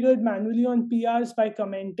also be triggered manually on PRs by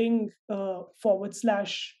commenting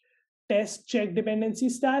 /test check dependency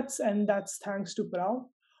stats, and that's thanks to PROW.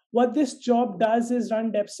 What this job does is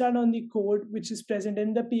run Depstat on the code which is present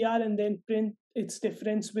in the PR and then print its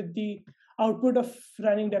difference with the output of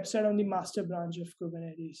running Depstat on the master branch of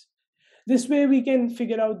Kubernetes. This way we can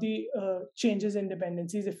figure out the changes in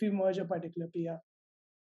dependencies if we merge a particular PR.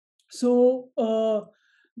 So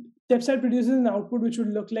Depstat produces an output which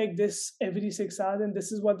would look like this every 6 hours, and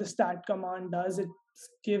this is what the stat command does. It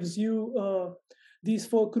gives you these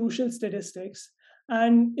 4 crucial statistics.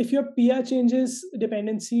 And if your PR changes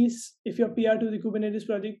dependencies, if your PR to the Kubernetes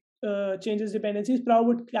project changes dependencies, PROW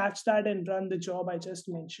would catch that and run the job I just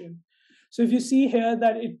mentioned. So if you see here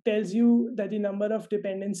that it tells you that the number of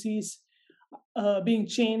dependencies being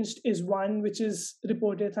changed is 1, which is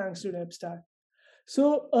reported thanks to Depstat.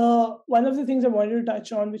 So one of the things I wanted to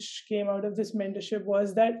touch on, which came out of this mentorship,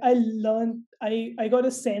 was that I got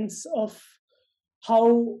a sense of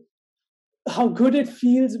how good it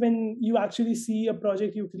feels when you actually see a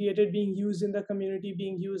project you created being used in the community,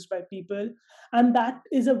 being used by people. And that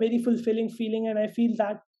is a very fulfilling feeling. And I feel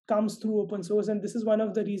that comes through open source. And this is one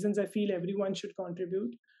of the reasons I feel everyone should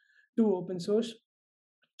contribute to open source.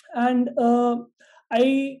 And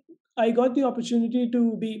I got the opportunity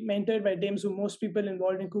to be mentored by DIMS, who most people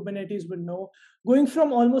involved in Kubernetes would know. Going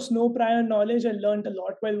from almost no prior knowledge, I learned a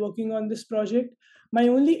lot while working on this project. My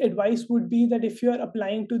only advice would be that if you're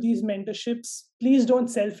applying to these mentorships, please don't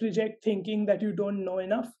self-reject thinking that you don't know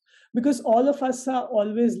enough, because all of us are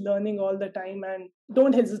always learning all the time, and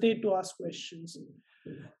don't hesitate to ask questions.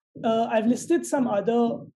 I've listed some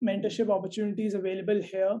other mentorship opportunities available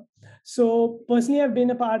here. So personally, I've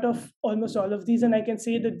been a part of almost all of these, and I can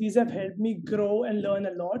say that these have helped me grow and learn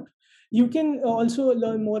a lot. You can also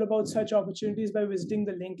learn more about such opportunities by visiting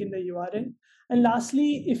the link in the URL. And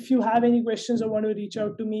lastly, if you have any questions or want to reach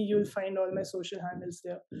out to me, you'll find all my social handles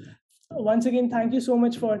there. Once again, thank you so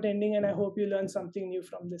much for attending, and I hope you learned something new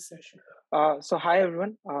from this session. So hi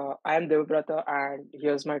everyone, I am Devabrata, and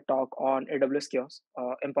here's my talk on AWS Chaos,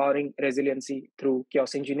 empowering resiliency through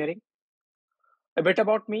chaos engineering. A bit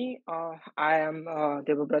about me. I am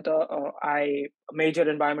Devabrata. I major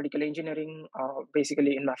in biomedical engineering,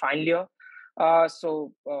 basically in my final year.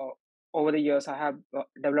 Over the years, I have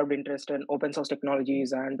developed interest in open source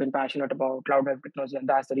technologies and been passionate about cloud web technology, and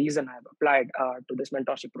that's the reason I have applied to this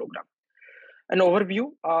mentorship program. An overview.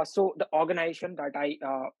 The organization that I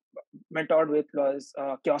mentored with was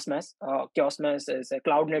Kiosmess. Kiosmess is a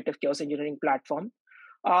cloud native kiosk engineering platform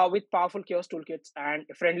with powerful kiosk toolkits and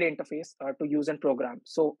a friendly interface to use and program.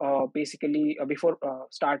 So basically, before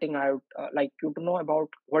starting, I would like you to know about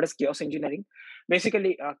what is kiosk engineering.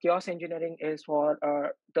 Basically, kiosk engineering is for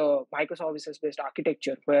the microservices-based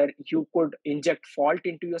architecture where you could inject fault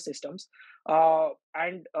into your systems,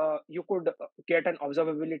 and you could get an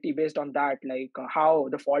observability based on that, like how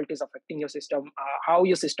the fault is affecting your system, how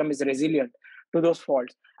your system is resilient to those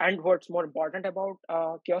faults. And what's more important about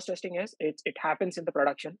kiosk testing is it happens in the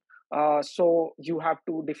production. So you have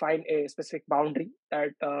to define a specific boundary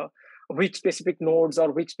that which specific nodes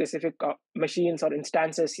or which specific machines or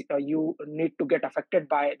instances you need to get affected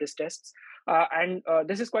by these tests. And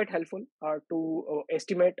this is quite helpful to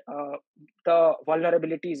estimate the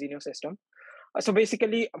vulnerabilities in your system. So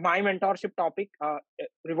basically, my mentorship topic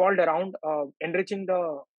revolved around enriching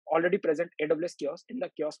the already present AWS kiosk in the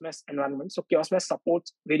kiosk mesh environment. So kiosk mesh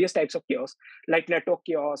supports various types of kiosks like network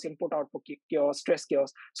kiosk, input output kiosk, stress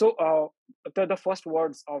kiosk. So the first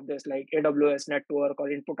words of this, like AWS network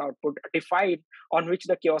or input output, define on which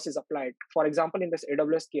the kiosk is applied. For example, in this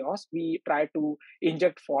AWS kiosk, we try to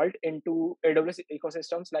inject fault into AWS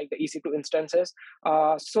ecosystems like the EC2 instances.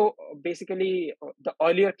 So basically, the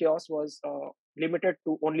earlier kiosk was limited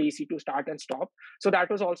to only EC2 start and stop. So that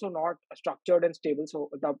was also not structured and stable. So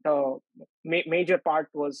the major part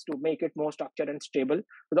was to make it more structured and stable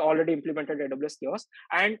to the already implemented AWS kiosk,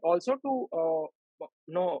 and also to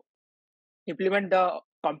implement the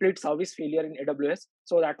complete service failure in AWS.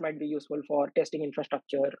 So that might be useful for testing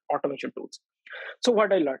infrastructure automation tools. So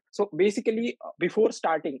what I learned. So basically, before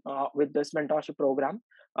starting with this mentorship program,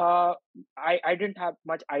 I didn't have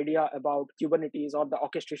much idea about Kubernetes or the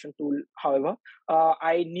orchestration tool. However,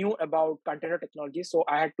 I knew about container technology, so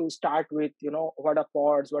I had to start with what are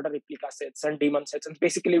pods, what are replica sets, and daemon sets, and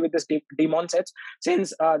basically with this daemon sets,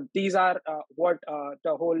 since these are what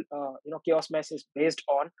the whole chaos mess is based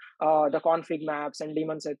on. The config maps and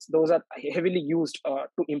daemon sets, those are heavily used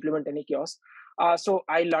to implement any chaos. So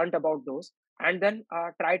I learned about those, and then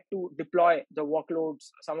tried to deploy the workloads,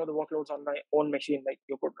 some of the workloads on my own machine. Like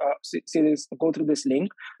you could see this, go through this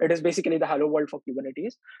link. It is basically the hello world for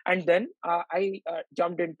Kubernetes. And then I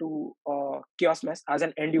jumped into Kiosk Mesh as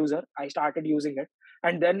an end user. I started using it,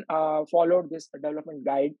 and then followed this development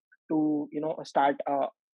guide to start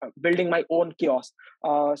building my own kiosk.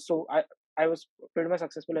 So I was pretty much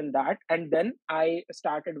successful in that, and then I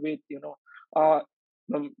started with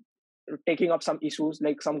um, taking up some issues,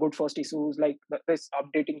 like some good first issues, like this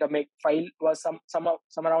updating the make file was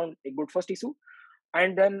some around a good first issue.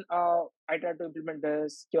 And then I tried to implement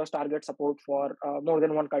this kiosk target support for more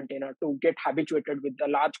than one container to get habituated with the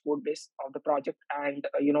large code base of the project, and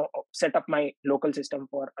set up my local system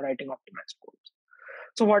for writing optimized codes.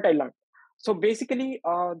 So what I learned. So basically,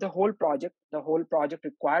 the whole project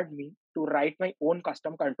required me to write my own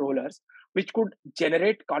custom controllers, which could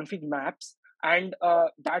generate config maps, and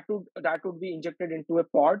that would be injected into a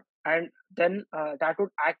pod, and then that would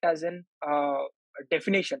act as an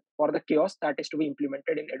definition for the kiosk that is to be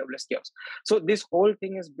implemented in AWS kiosk. So this whole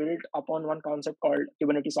thing is built upon one concept called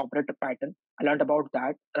Kubernetes operator pattern. I learned about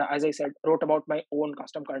that. As I said, wrote about my own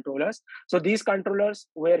custom controllers. So these controllers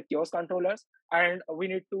were kiosk controllers, and we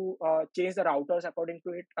need to change the routers according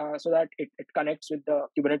to it, so that it connects with the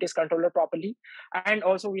Kubernetes controller properly. And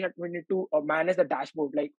also we need to manage the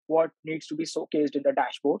dashboard, like what needs to be showcased in the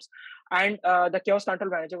dashboards. And the kiosk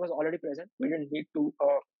control manager was already present. We didn't need to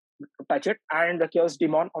touch it. And the kiosk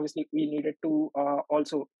daemon, obviously we needed to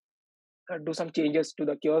also do some changes to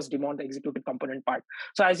the kiosk daemon, the executed component part.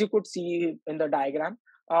 So as you could see in the diagram,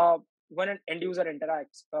 when an end user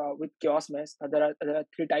interacts with kiosk mesh, there are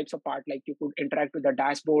three types of part. Like you could interact with the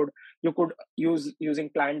dashboard, you could using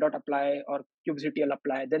client.apply or kubectl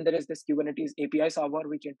apply. Then there is this Kubernetes API server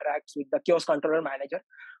which interacts with the kiosk controller manager,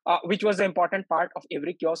 which was the important part of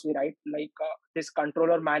every kiosk we write. Like this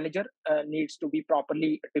controller manager needs to be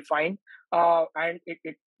properly defined, and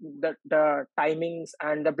the timings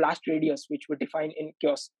and the blast radius which we define in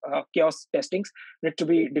kiosk testings need to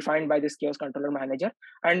be defined by this kiosk controller manager.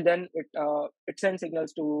 And then it sends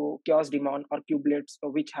signals to chaos daemon or kubelets,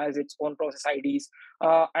 which has its own process IDs,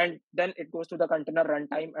 and then it goes to the container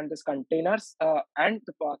runtime, and this containers and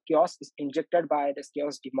the chaos is injected by this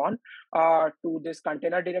chaos daemon to this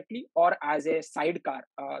container directly or as a sidecar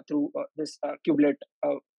through this kubelet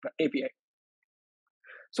API.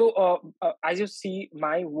 So as you see,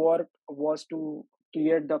 my work was to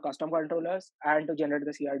create the custom controllers and to generate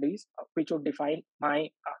the CRDs, which would define my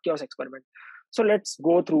chaos experiment. So let's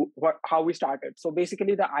go through how we started. So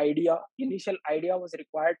basically the initial idea was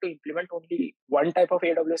required to implement only one type of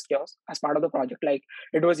AWS chaos as part of the project. Like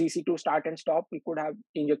it was easy to start and stop. We could have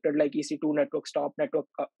injected like EC2 network stop, network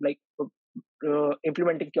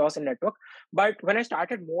implementing chaos in network. But when I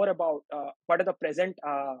started more about what are the present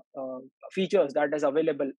features that is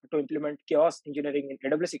available to implement chaos engineering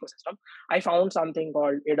in AWS ecosystem, I found something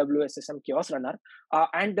called AWS System Chaos Runner,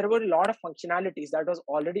 and there were a lot of functionalities that was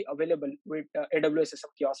already available with AWS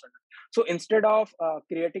System Chaos Runner. So instead of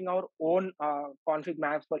creating our own config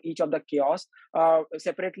maps for each of the chaos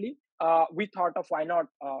separately, we thought of why not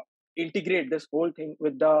integrate this whole thing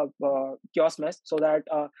with the chaos mesh, so that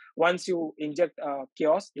once you inject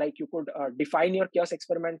chaos, like you could define your chaos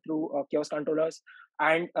experiment through chaos controllers,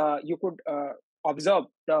 and you could observe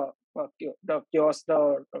the chaos,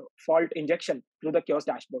 fault injection through the chaos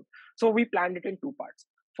dashboard. So we planned it in two parts.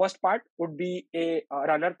 First part would be a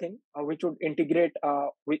runner thing, which would integrate,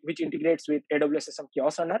 which integrates with AWS System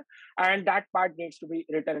Chaos Runner, and that part needs to be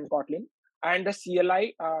written in Kotlin, and the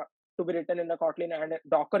CLI to be written in the Kotlin, and a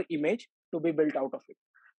Docker image to be built out of it.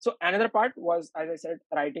 So another part was, as I said,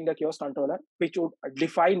 writing the chaos controller, which would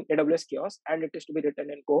define AWS chaos, and it is to be written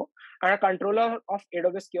in Go. And a controller of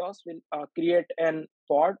AWS chaos will create an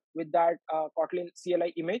pod with that Kotlin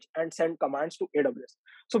CLI image and send commands to AWS.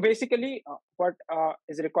 So basically, what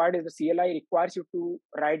is required is the CLI requires you to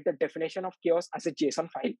write the definition of chaos as a JSON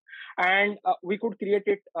file, and we could create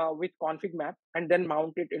it with config map and then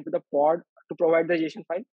mount it into the pod to provide the JSON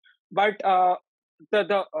file. But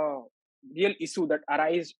the real issue that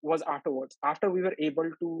arose was afterwards. After we were able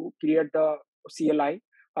to create the CLI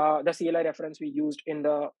reference we used in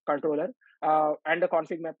the controller, and the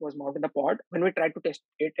config map was mounted in the pod. When we tried to test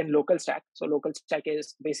it in local stack, so local stack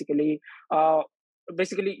is basically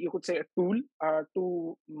you could say a tool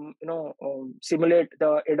to simulate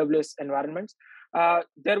the AWS environments.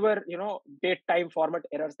 There were date time format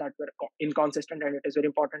errors that were inconsistent, and it is very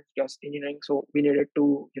important chaos engineering. So we needed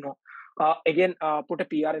to again put a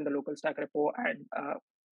PR in the local stack repo and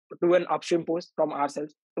do an upstream post from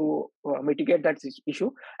ourselves to mitigate that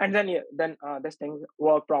issue, and then this thing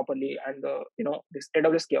work properly, and this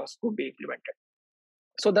AWS chaos could be implemented.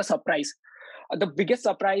 So the biggest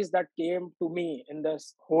surprise that came to me in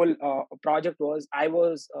this whole project was I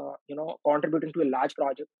was contributing to a large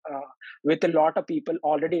project with a lot of people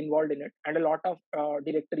already involved in it, and a lot of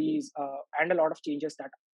directories and a lot of changes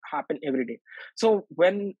that happen every day. So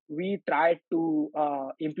when we tried to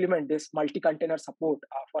implement this multi-container support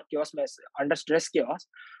for chaos mesh under stress chaos,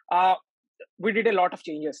 we did a lot of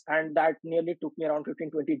changes, and that nearly took me around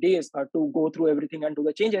 15-20 days to go through everything and do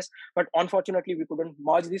the changes. But unfortunately, we couldn't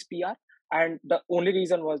merge this PR, and the only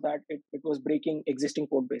reason was that it was breaking existing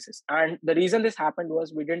code bases. And the reason this happened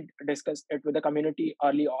was we didn't discuss it with the community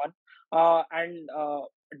early on, and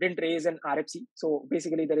didn't raise an RFC. So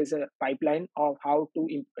basically, there is a pipeline of how to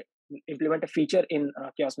implement a feature in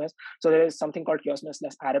chaos mesh. So there is something called chaos mesh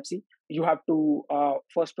RFC. You have to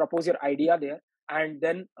first propose your idea there, and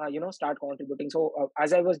then start contributing. So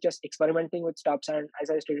as I was just experimenting with stubs, and as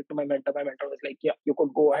I stated to my mentor was like, yeah, you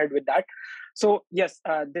could go ahead with that. So yes,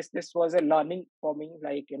 this was a learning for me.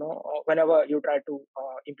 Like whenever you try to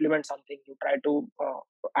implement something, you try to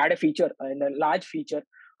add a feature and a large feature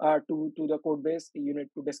to the code base, you need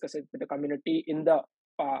to discuss it with the community in the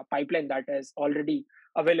pipeline that is already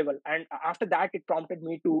available. And after that, it prompted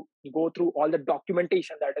me to go through all the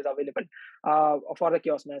documentation that is available for the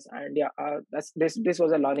chaos mesh. And yeah, this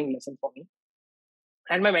was a learning lesson for me.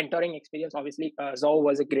 And my mentoring experience, obviously, Zoe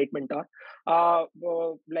was a great mentor.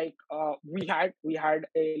 We had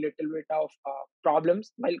a little bit of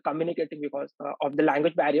problems while communicating because of the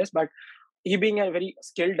language barriers, but he being a very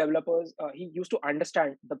skilled developer, he used to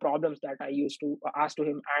understand the problems that I used to ask to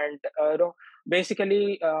him, and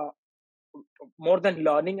basically more than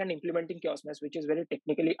learning and implementing chaos mesh, which is very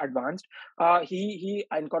technically advanced, he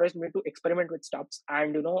encouraged me to experiment with stubs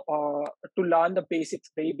and to learn the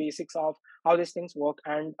very basics of how these things work,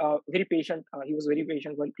 and very patient. He was very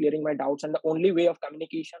patient while clearing my doubts, and the only way of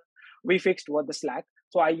communication we fixed was the Slack.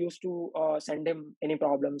 So I used to send him any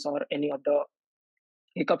problems or any of the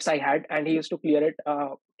hiccups I had, and he used to clear it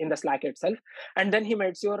in the Slack itself. And then he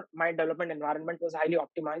made sure my development environment was highly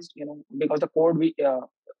optimized, because the code we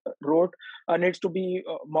wrote needs to be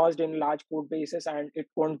merged in large code bases, and it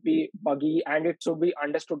won't be buggy, and it should be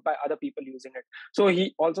understood by other people using it. So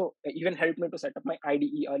he also even helped me to set up my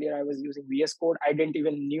IDE. Earlier I was using VS Code. I didn't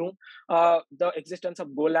even knew the existence of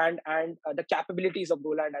Golang and the capabilities of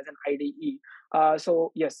Golang as an IDE.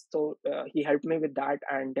 So yes, so he helped me with that,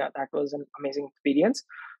 and that was an amazing experience.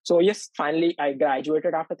 So yes, finally I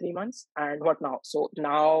graduated after 3 months. And what now? So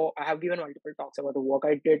now I have given multiple talks about the work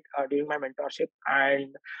I did during my mentorship,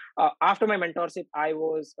 and after my mentorship, I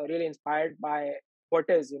was really inspired by what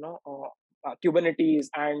is Kubernetes,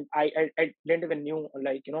 and I didn't even knew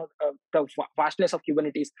the vastness of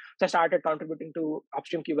Kubernetes. So I started contributing to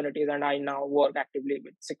upstream Kubernetes, and I now work actively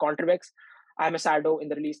with say Contrivex. I'm a shadow in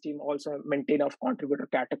the release team, also a maintainer of contributor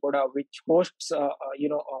Katacoda, which hosts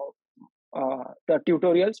the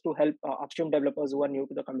tutorials to help upstream developers who are new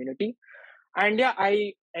to the community. And yeah,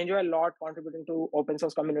 I enjoy a lot contributing to open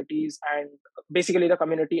source communities, and basically the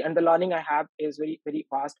community and the learning I have is very very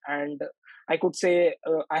fast. And I could say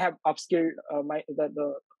I have upskilled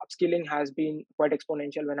the upskilling has been quite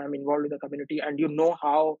exponential when I'm involved with the community. And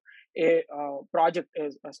how a project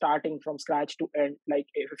is starting from scratch to end, like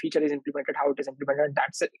if a feature is implemented, how it is implemented.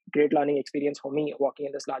 That's a great learning experience for me working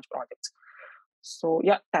in this large projects. So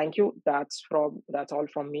yeah, thank you. That's all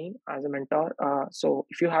from me as a mentor. So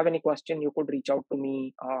if you have any question, you could reach out to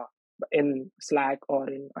me in Slack or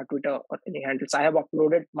in Twitter or any handles. I have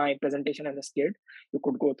uploaded my presentation and the skid. You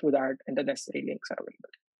could go through that, and the necessary links are available.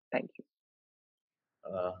 Thank you.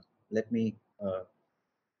 Let me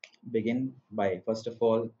begin by first of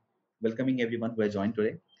all welcoming everyone who has joined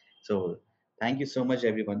today. So thank you so much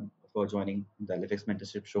everyone for joining the LFX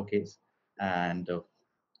Mentorship Showcase. And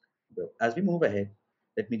as we move ahead,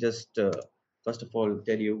 let me just first of all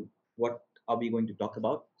tell you what are we going to talk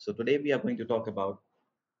about. So today we are going to talk about,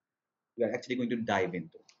 we are actually going to dive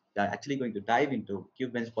into, we are actually going to dive into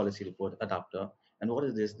Kubebench Policy Report Adapter. And what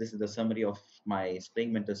is this? This is the summary of my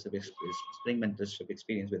spring mentorship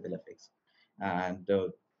experience with LFX. And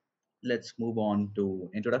let's move on to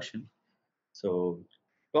introduction. So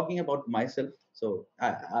talking about myself, so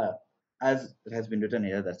as it has been written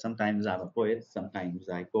here, that sometimes I'm a poet, sometimes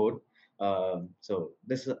I code. So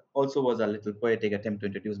this also was a little poetic attempt to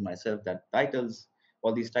introduce myself. That titles,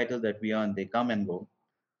 all these titles that we earn, they come and go.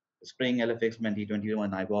 Spring LFX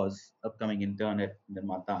 2021, I was upcoming intern at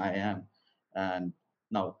Nirmata I am, and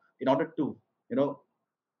now in order to, you know,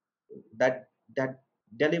 that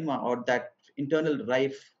dilemma or that internal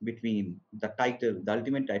rife between the title, the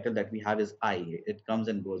ultimate title that we have is I. It comes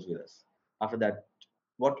and goes with us. After that,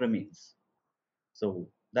 what remains? So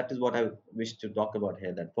that is what I wish to talk about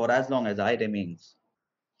here. That for as long as I remains,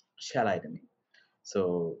 shall I remain?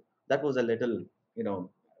 So that was a little, you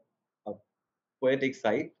know, a poetic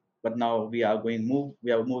side. But now we are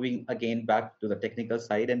moving again back to the technical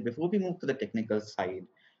side. And before we move to the technical side,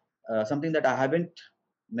 something that I haven't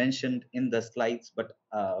mentioned in the slides, but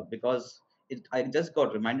because I just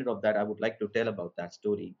got reminded of that, I would like to tell about that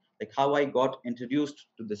story, like how I got introduced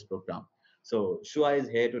to this program. So Shua is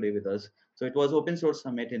here today with us. So it was Open Source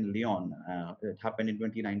Summit in Lyon. It happened in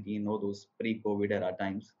 2019, all those pre-COVID era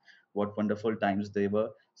times. What wonderful times they were.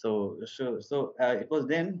 So it was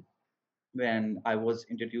then when I was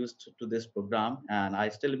introduced to this program. And I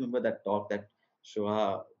still remember that talk that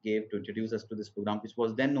Shoha gave to introduce us to this program, which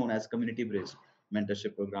was then known as Community Bridge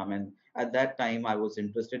Mentorship Program. And at that time, I was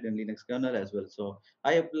interested in Linux kernel as well. So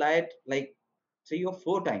I applied like 3 or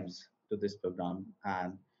 4 times to this program.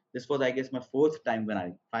 And this was, I guess, my fourth time when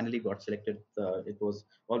I finally got selected. It was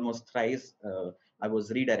almost thrice. I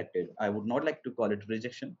was redirected. I would not like to call it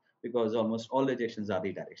rejection because almost all rejections are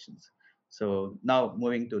redirections. So now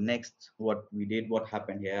moving to next, what we did, what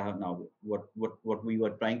happened here now, what we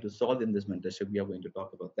were trying to solve in this mentorship, we are going to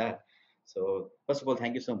talk about that. So first of all,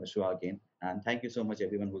 thank you so much, Shua, again, and thank you so much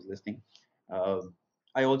everyone who's listening. Uh,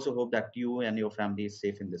 I also hope that you and your family is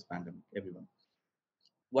safe in this pandemic, everyone.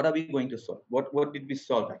 What are we going to solve? What did we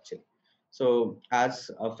solve actually? So as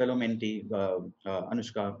a fellow mentee,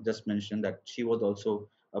 Anushka just mentioned that she was also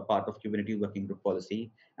a part of Kubernetes working group policy.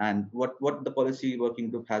 And what the policy working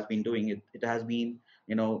group has been doing, it has been,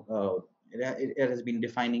 you know, it has been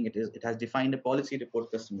defining, it has defined a policy report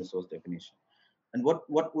custom resource definition. And what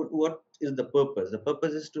is the purpose? The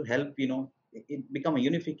purpose is to help, you know, it become a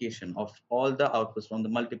unification of all the outputs from the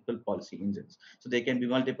multiple policy engines. So there can be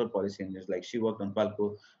multiple policy engines, like she worked on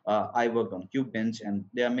Falco, I worked on Kubebench, and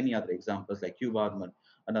there are many other examples like KubeArmor,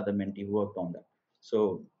 another mentee who worked on that.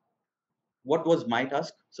 So what was my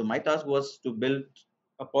task? So my task was to build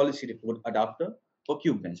a policy report adapter for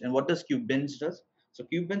Kubebench. And what does Kubebench does? So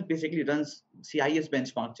Kubebench basically runs CIS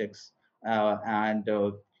benchmark checks, and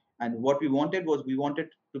what we wanted was we wanted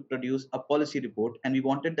to produce a policy report, and we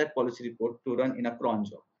wanted that policy report to run in a cron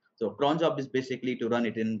job. So cron job is basically to run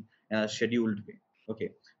it in a scheduled way.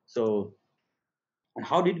 Okay, so and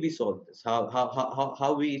how did we solve this?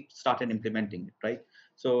 How we started implementing it, right?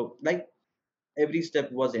 So like every step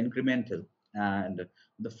was incremental, and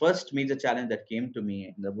the first major challenge that came to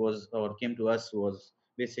me that was or came to us was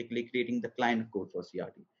basically creating the client code for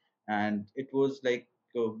CRT. And it was like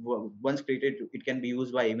once created, it can be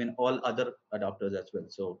used by even all other adopters as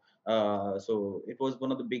well. So it was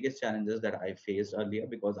one of the biggest challenges that I faced earlier,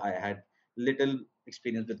 because I had little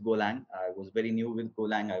experience with Golang. I was very new with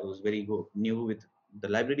Golang. I was very new with the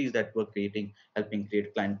libraries that were helping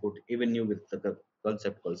create client code, even new with the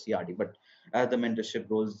concept called CRT. But as the mentorship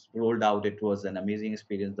rolled out, it was an amazing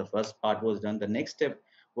experience. The first part was done. The next step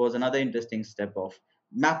was another interesting step of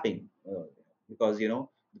mapping, because the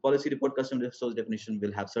policy report custom resource definition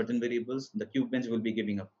will have certain variables. The Kubebench will be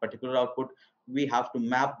giving a particular output. We have to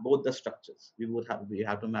map both the structures. We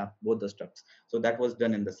have to map both the structures. So that was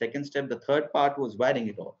done in the second step. The third part was wiring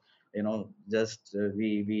it all. Just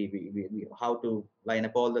we how to line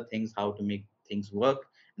up all the things, how to make things work,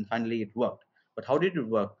 and finally it worked. But how did it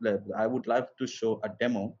work? I would love to show a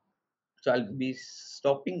demo. So I'll be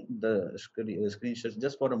stopping the screenshots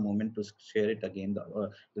just for a moment to share it again.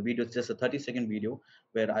 The video is just a 30-second video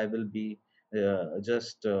where I will be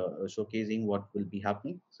just showcasing what will be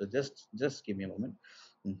happening. So just give me a moment.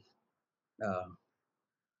 Mm. Uh,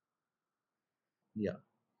 yeah.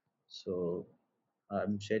 So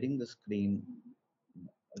I'm sharing the screen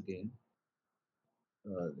again.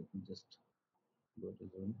 Let me just go to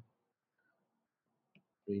Zoom.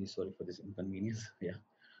 Really sorry for this inconvenience. Yeah.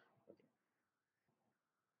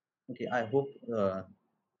 Okay. I hope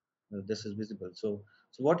this is visible. So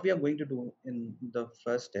what we are going to do in the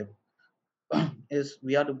first step is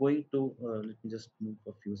we are going to let me just move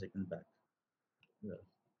a few seconds back. Yeah.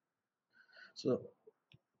 So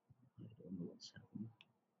I don't know what's happening.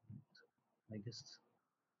 I guess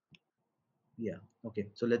yeah. Okay.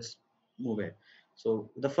 So let's move it.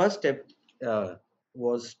 So the first step uh,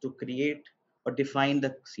 was to create or define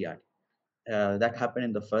the CRT. That happened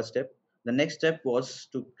in the first step. The next step was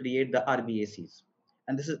to create the RBACs.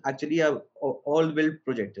 And this is actually a all built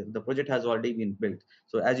project. The project has already been built.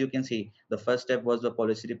 So as you can see, the first step was the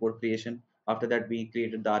policy report creation. After that, we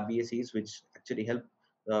created the RBACs, which actually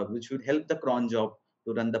which would help the cron job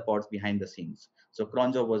to run the pods behind the scenes. So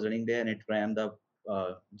cron job was running there, and it ran the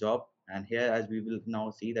job. And here, as we will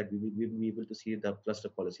now see that we will be able to see the cluster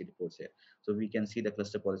policy reports here. So we can see the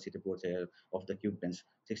cluster policy reports here of the Kubebench.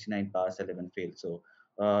 69 pass, 11 fail. So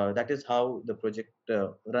that is how the project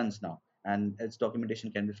runs now, and its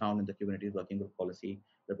documentation can be found in the Kubernetes working group policy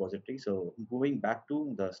repository. So moving back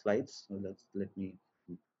to the slides, so let me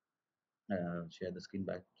share the screen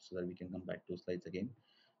back so that we can come back to slides again.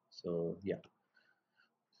 So yeah,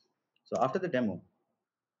 so after the demo,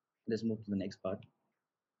 let's move to the next part.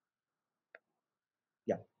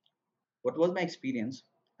 Yeah, what was my experience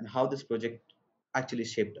and how this project actually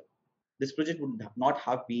shaped up? This project would not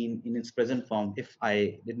have been in its present form if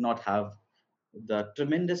I did not have the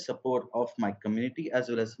tremendous support of my community as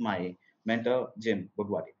well as my mentor, Jim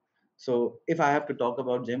Budwadi. So, if I have to talk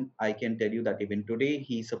about Jim, I can tell you that even today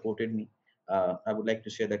he supported me. I would like to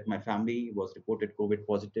share that my family was reported COVID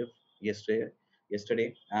positive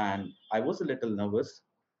yesterday, and I was a little nervous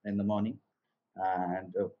in the morning.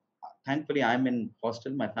 And thankfully, I'm in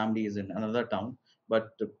hostel. My family is in another town, but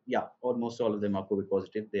yeah, almost all of them are COVID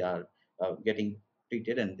positive. They are getting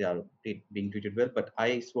treated, and they are being treated well. But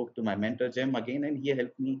I spoke to my mentor Jem again, and he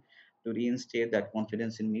helped me to reinstate that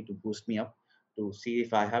confidence in me, to boost me up, to see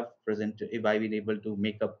if I have if I been able to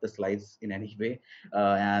make up the slides in any way,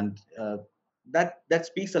 and that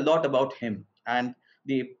speaks a lot about him. And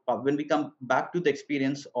when we come back to the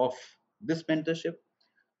experience of this mentorship,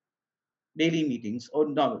 daily meetings, or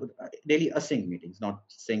no, daily async meetings, not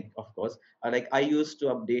sync, of course. Like I used to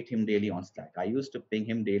update him daily on Slack. I used to ping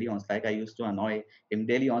him daily on Slack. I used to annoy him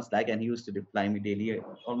daily on Slack, and he used to reply me daily,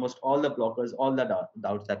 almost all the blockers, all the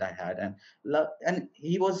doubts that I had. And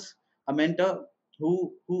he was a mentor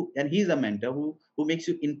and he's a mentor who makes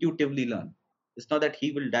you intuitively learn. It's not that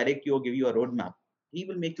he will direct you or give you a roadmap. He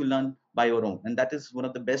will make you learn by your own, and that is one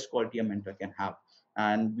of the best quality a mentor can have.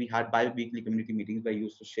 And we had bi-weekly community meetings where I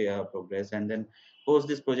used to share our progress. And then post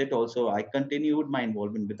this project also, I continued my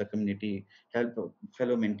involvement with the community, help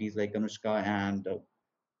fellow mentees like Anushka and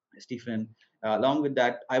Stephen. Along with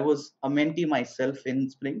that, I was a mentee myself in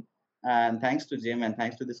Spring. And thanks to Jim and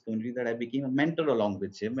thanks to this community that I became a mentor along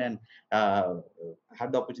with Jim, and uh,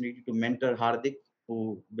 had the opportunity to mentor Hardik,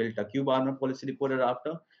 who built a Cube Armor policy reporter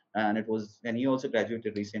after. And he also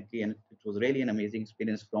graduated recently, and it was really an amazing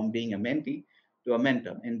experience from being a mentee to a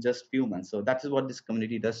mentor in just few months. So that is what this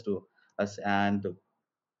community does to us. And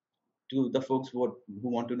to the folks who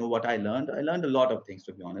want to know what I learned a lot of things,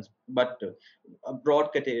 to be honest. But a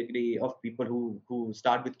broad category of people who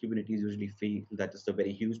start with Kubernetes usually feel that it's a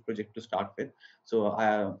very huge project to start with. So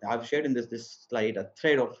I've shared in this slide a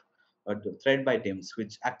thread by Dims,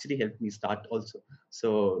 which actually helped me start also.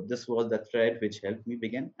 So this was the thread which helped me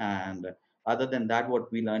begin. And other than that,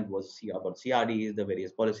 what we learned was about CRDs, the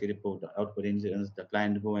various policy report output engines, the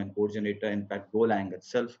client Go and code generator. In fact, Golang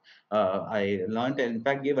itself, I learned and in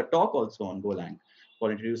fact gave a talk also on Golang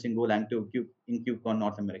for introducing Golang to in KubeCon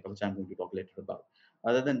North America, which I'm going to talk later about.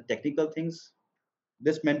 Other than technical things,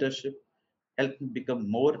 this mentorship helped me become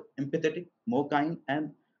more empathetic, more kind,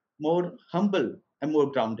 and more humble and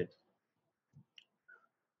more grounded.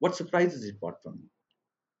 What surprises it brought from me?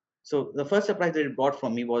 So the first surprise that it brought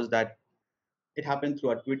from me was that it happened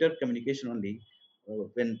through a Twitter communication only.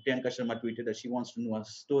 When Priyanka Sharma tweeted that she wants to know a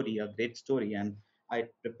story, a great story, and I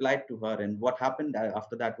replied to her. And what happened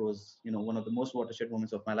after that was, one of the most watershed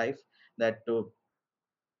moments of my life. That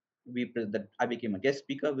that I became a guest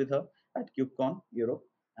speaker with her at KubeCon Europe.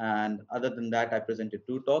 And other than that, I presented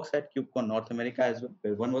two talks at KubeCon North America as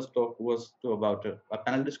well. One was about a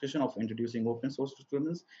panel discussion of introducing open source to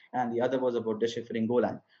students, and the other was about deciphering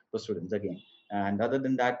Golang for students again. And other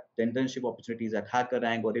than that, the internship opportunities at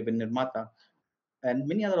HackerRank or even Nirmata and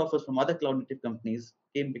many other offers from other cloud native companies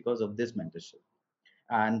came because of this mentorship.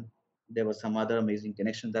 And there were some other amazing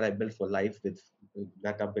connections that I built for life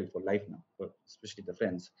that are built for life now, especially the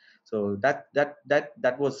friends. So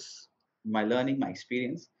that was my learning, my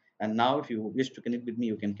experience. And now, if you wish to connect with me,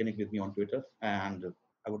 you can connect with me on Twitter. And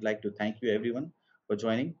I would like to thank you, everyone, for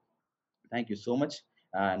joining. Thank you so much,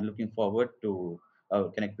 and looking forward to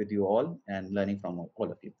connect with you all and learning from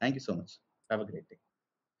all of you. Thank you so much. Have a great day.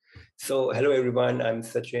 So hello everyone, I'm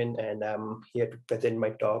Sachin and I'm here to present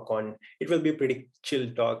my talk on, it will be a pretty chill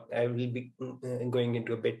talk. I will be going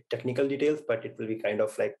into a bit technical details, but it will be kind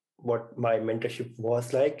of like what my mentorship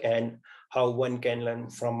was like and how one can learn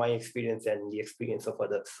from my experience and the experience of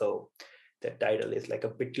others. So the title is like a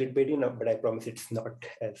bit clickbaity, but I promise it's not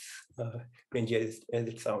as cringy as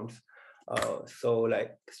it sounds. So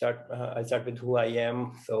like I'll start with who I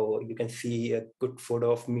am. So you can see a good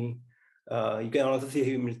photo of me. You can also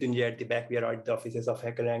see Mrityunjay at the back. We are at the offices of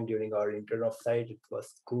HackerRank during our intern offsite. It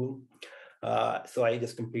was cool. So I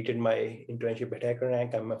just completed my internship at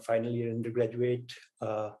HackerRank. I'm a final year undergraduate.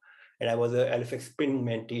 And I was a LFX Spring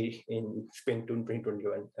mentee in Spring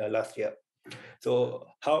 2021 last year. So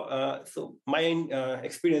so my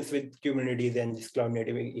experience with Kubernetes and this cloud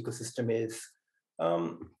native ecosystem is,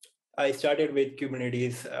 I started with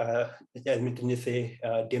Kubernetes, as Mrityunjay say,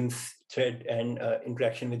 Dim's thread and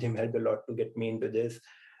interaction with him helped a lot to get me into this.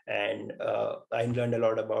 And I learned a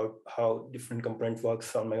lot about how different components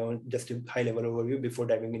works on my own, just a high level overview before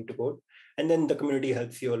diving into code. And then the community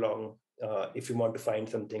helps you along. If you want to find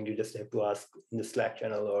something, you just have to ask in the Slack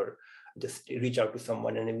channel or just reach out to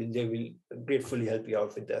someone and they will gratefully help you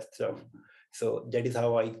out with that stuff. So that is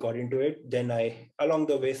how I got into it. Then along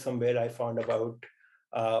the way somewhere, I found about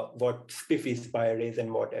what Spiffy Spire is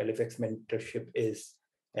and what LFX mentorship is.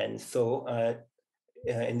 And so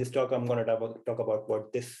in this talk, I'm going to talk about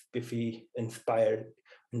what this Spiffy Inspire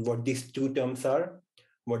and what these two terms are,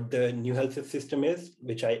 what the new health system is,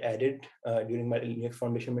 which I added during my Linux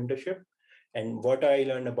Foundation mentorship, and what I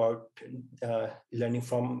learned about learning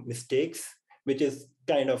from mistakes, which is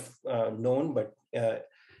kind of known, but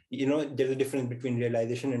there's a difference between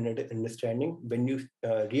realization and understanding. When you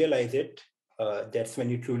realize it, that's when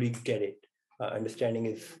you truly get it. Understanding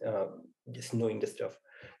is just knowing the stuff.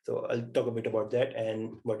 So I'll talk a bit about that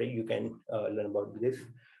and what you can learn about this,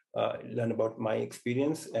 learn about my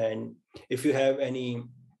experience. And if you have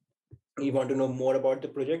you want to know more about the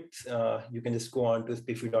projects, you can just go on to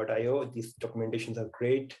spiffy.io. These documentations are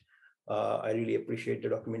great. I really appreciate the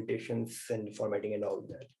documentations and the formatting and all of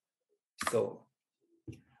that. So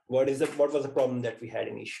what was the problem that we had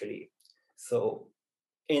initially? So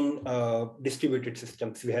in distributed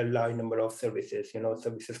systems, we have a large number of services.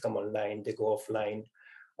 Services come online, they go offline,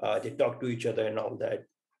 they talk to each other and all that.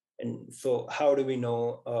 And so how do we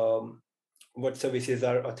know what services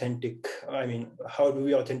are authentic? I mean, how do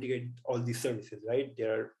we authenticate all these services, right?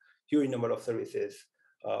 There are huge number of services.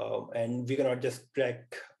 And we cannot just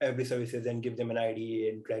track every services and give them an ID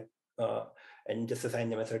and track and just assign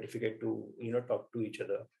them a certificate to talk to each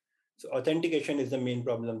other. So authentication is the main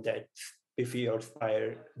problem that SPIFFE or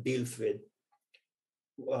Spire deals with.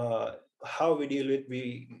 How we deal with,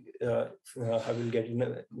 I will get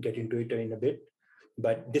into it in a bit,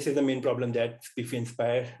 but this is the main problem that SPIFFE and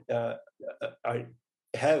Spire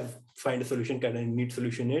find a solution, kind of need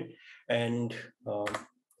solution in it, and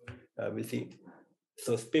we'll see.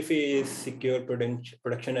 So SPIFFE is secure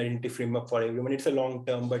production identity framework for everyone. It's a long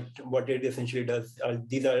term, but what it essentially does,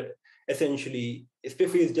 these are essentially,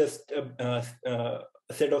 SPIFFE is just a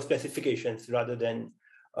set of specifications rather than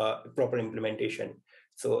proper implementation.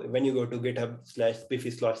 So when you go to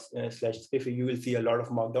GitHub/SPIFFE/SPIFFE, you will see a lot of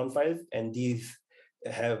markdown files, and these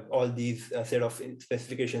have all these set of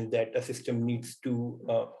specifications that a system needs to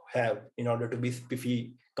have in order to be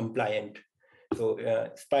SPIFFE compliant. So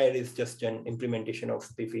Spire is just an implementation of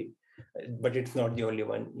SPIFFE, but it's not the only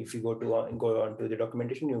one. If you go on to the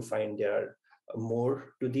documentation, you'll find there are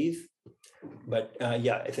more to these. But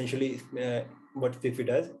yeah, essentially what SPIFFE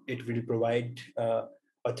does, it will provide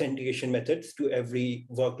authentication methods to every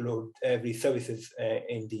workload, every services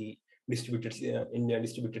in the distributed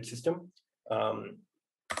system.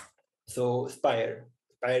 So Spire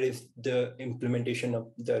is the implementation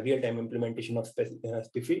of the real-time implementation of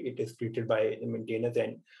SPIFFE. It is created by the maintainers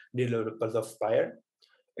and developers of Spire.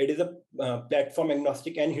 It is a platform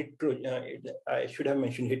agnostic and I should have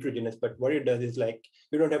mentioned heterogeneous, but what it does is, like,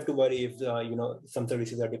 you don't have to worry if some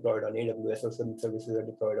services are deployed on AWS or some services are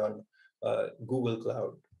deployed on Google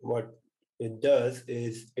Cloud. What it does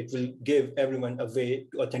is it will give everyone a way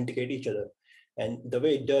to authenticate each other. And the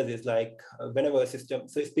way it does is, like, whenever a system,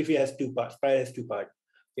 so SPIFFE has two parts, Spire has two parts.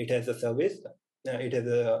 It has a service, it has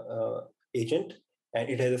a agent, and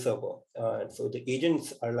it has a server. So the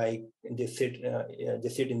agents are like, they sit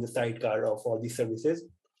in the sidecar of all these services,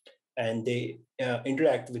 and they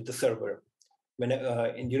interact with the server.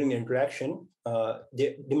 During the interaction,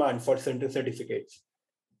 they demand for certain certificates.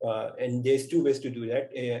 And there's two ways to do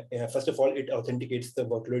that. First of all, it authenticates the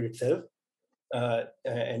workload itself,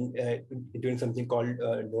 and doing something called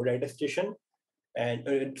node attestation, and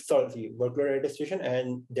workload attestation,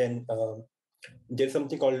 and then there's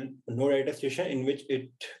something called node attestation, in which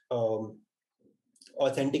it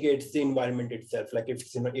authenticates the environment itself. Like if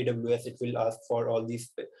it's in AWS, it will ask for all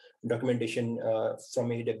these documentation from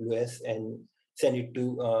AWS and send it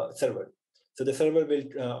to server. So the server will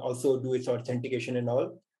also do its authentication and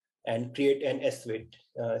all, and create an SWIT,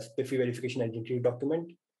 SPIFFE verification identity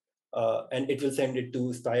document, and it will send it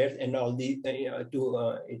to Spire and all the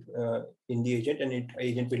in the agent, and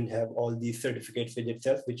agent will have all these certificates with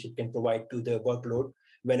itself, which it can provide to the workload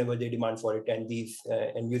whenever they demand for it. And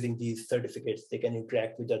using these certificates, they can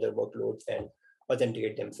interact with other workloads and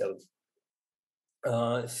authenticate themselves.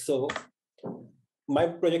 So my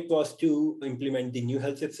project was to implement the new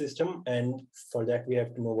health system, and for that we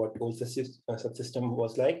have to know what old subsystem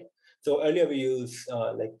was like. So earlier we used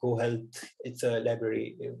like GoHealth. It's a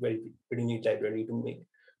library, a pretty neat library to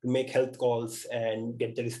make health calls and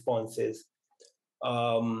get the responses.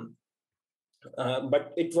 But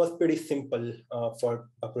it was pretty simple for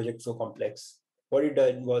a project so complex. What it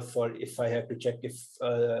did was, for if I have to check if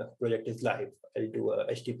a project is live, I'll do a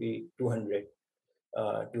HTTP 200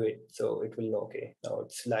 to it, so it will know, okay, now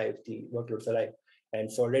it's live, the workloads are live.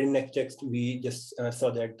 And for readiness checks, we just saw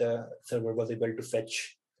that the server was able to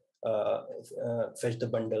fetch the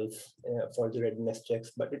bundles for the readiness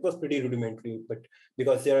checks, but it was pretty rudimentary. But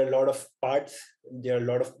because there are a lot of parts, there are a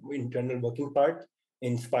lot of internal working parts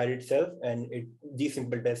in Spire itself, and these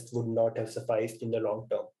simple tests would not have sufficed in the long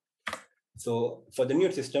term. So for the new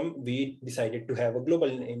system, we decided to have a global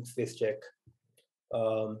namespace check.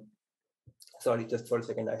 Sorry, just for a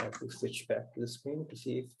second, I have to switch back to the screen to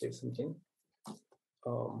see if there's something.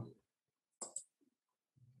 All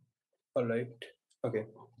right. Okay.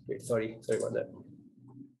 Wait, sorry about that.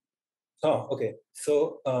 Oh, okay.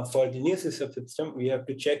 So for the new system, we have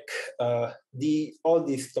to check all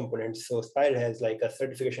these components. So Spire has like a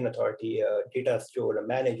certification authority, a data store, a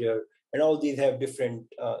manager, and all these have different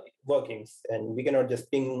workings. And we cannot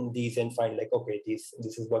just ping these and find like, okay, this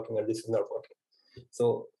is working or this is not working.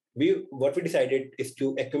 So what we decided is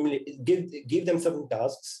to give them some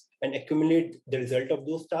tasks and accumulate the result of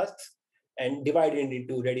those tasks and divide it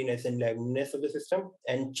into readiness and liveness of the system,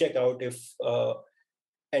 and check out if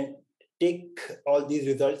and take all these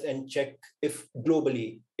results and check if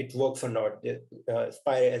globally it works or not.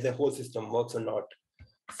 Spire as a whole system works or not.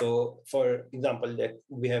 So for example, that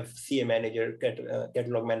we have CA manager,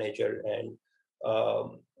 catalog manager, and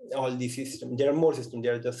all these systems. There are more systems.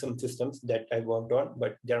 There are just some systems that I worked on,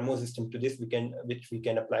 but there are more systems to this which we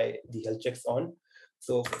can apply the health checks on.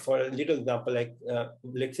 So for a little example, like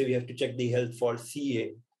let's say we have to check the health for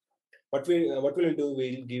CA. what we'll do,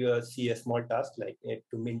 we'll see a small task like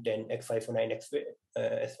to mint an X509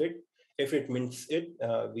 SFIT. If it mints it,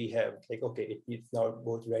 we have like, okay, it's now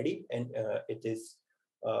both ready and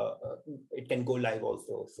it can go live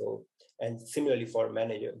also. So, and similarly for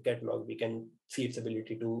manager catalog, we can see its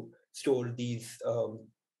ability to store these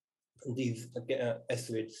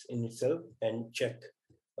SFITs in itself and check.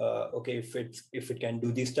 Okay, if it can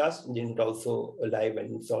do these tasks, then it's also live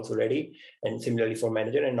and it's also ready. And similarly for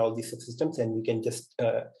manager and all these subsystems, and we can just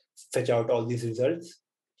fetch out all these results,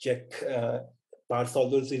 check, parse all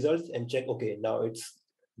those results, and check. Okay, now it's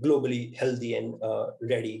globally healthy and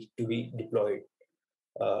ready to be deployed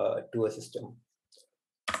to a system.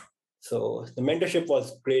 So the mentorship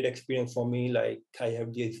was great experience for me. Like I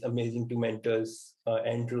have these amazing two mentors,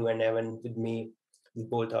 Andrew and Evan, with me. We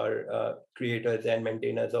both are creators and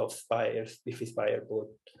maintainers of Spire, Spiffy Spire both.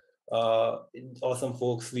 Awesome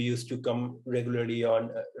folks. We used to come regularly on,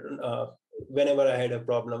 whenever I had a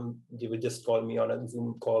problem, they would just call me on a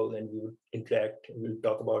Zoom call and we would interact, we'll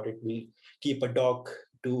talk about it. We keep a doc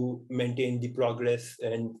to maintain the progress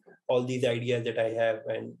and all these ideas that I have.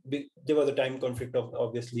 And there was a time conflict of,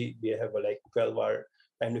 obviously, we have a like 12-hour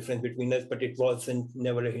time difference between us, but it wasn't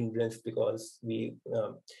never a hindrance because we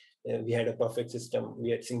had a perfect system.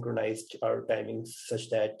 We had synchronized our timings such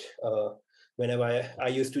that whenever I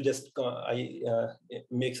used to just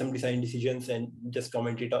make some design decisions and just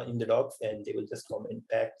comment it in the docs, and they will just comment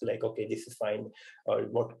back like, okay, this is fine, or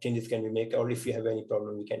what changes can we make, or if you have any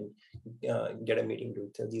problem, we can get a meeting to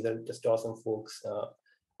it. So these are just awesome folks.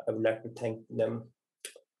 I would like to thank them.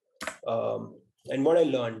 And what I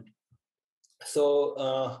learned.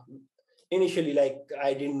 So initially, like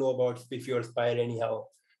I didn't know about Spiffy or Spire anyhow.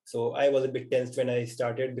 So I was a bit tense when I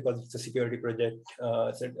started because it's a security project,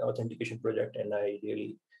 it's an authentication project, and I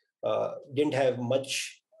really didn't have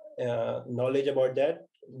much knowledge about that,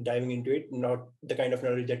 diving into it, not the kind of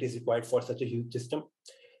knowledge that is required for such a huge system.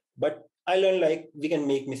 But I learned like we can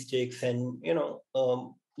make mistakes and,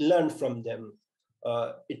 learn from them.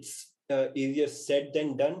 It's easier said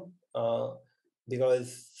than done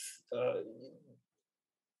because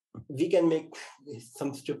we can make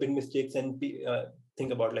some stupid mistakes and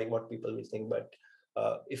think about like what people will think. But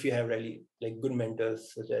if you have really like good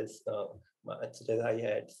mentors such as I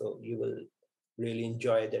had, so you will really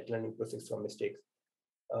enjoy that learning process from mistakes.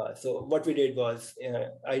 So what we did was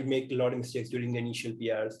I make a lot of mistakes during the initial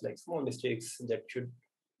PRs, like small mistakes that should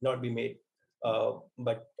not be made.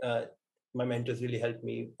 But my mentors really helped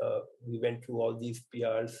me. We went through all these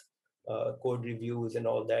PRs, code reviews and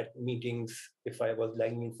all that, meetings if I was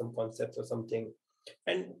lagging in some concepts or something.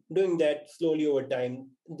 And doing that slowly over time,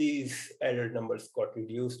 these error numbers got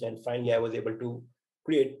reduced. And finally, I was able to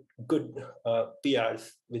create good PRs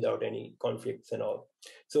without any conflicts and all.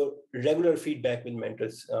 So regular feedback with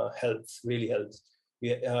mentors really helps.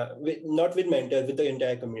 Not with mentors, with the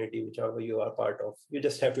entire community, whichever you are part of. You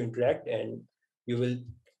just have to interact and you will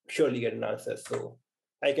surely get an answer. So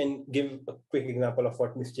I can give a quick example of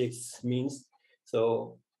what mistakes means.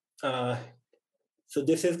 So, so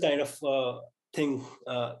this is kind of a thing.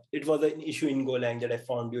 It was an issue in Golang that I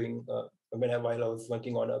found during while I was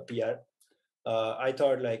working on a PR. I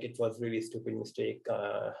thought like it was really stupid mistake.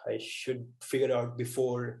 I should figure out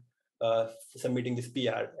before submitting this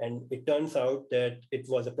PR. And it turns out that it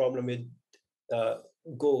was a problem with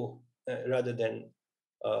Go rather than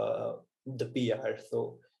the PR.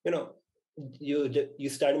 So, you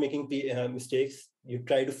start making mistakes, you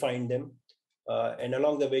try to find them, and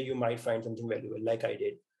along the way you might find something valuable, like I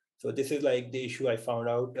did. So this is like the issue I found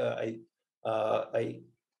out. I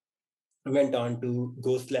went on to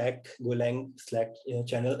Golang Slack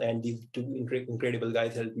channel, and these two incredible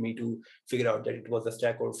guys helped me to figure out that it was a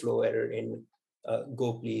Stack Overflow error in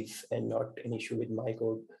Go, please, and not an issue with my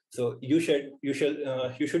code. So you should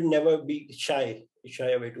never be shy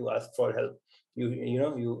away to ask for help.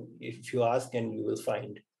 If you ask, and you will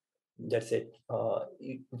find. That's it.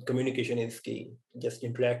 Communication is key. Just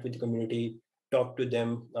interact with the community, talk to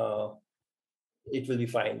them. It will be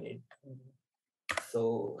fine.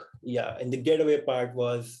 So yeah, and the getaway part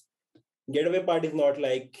is not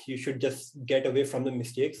like you should just get away from the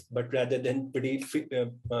mistakes, but rather than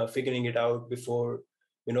figuring it out before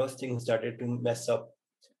things started to mess up.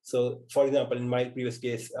 So for example, in my previous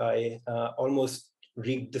case, I almost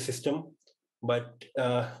rigged the system, but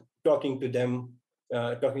talking to them,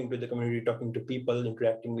 talking to the community, talking to people,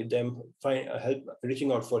 interacting with them,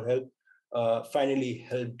 reaching out for help, finally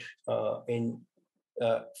helped in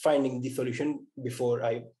finding the solution before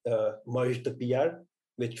I merged the PR,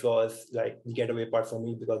 which was like the getaway part for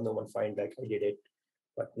me because no one find like I did it,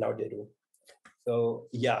 but now they do. So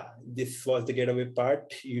yeah, this was the getaway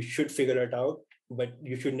part. You should figure it out, but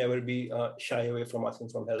you should never be shy away from asking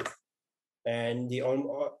for help. And the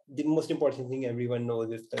most important thing everyone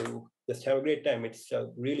knows is to just have a great time. It's a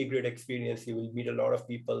really great experience. You will meet a lot of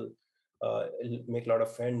people, make a lot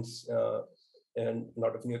of friends, and a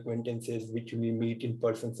lot of new acquaintances, which we meet in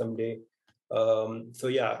person someday. So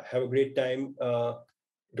yeah, have a great time.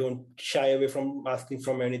 Don't shy away from asking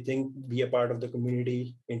from anything. Be a part of the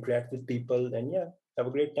community, interact with people, and yeah, have a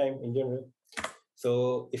great time in general.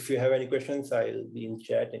 So if you have any questions, I'll be in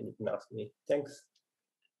chat and you can ask me. Thanks.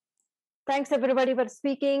 Thanks everybody for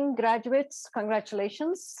speaking. Graduates,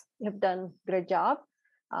 congratulations. You've done a great job.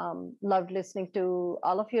 Loved listening to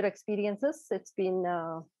all of your experiences. It's been,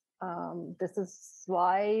 this is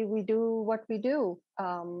why we do what we do,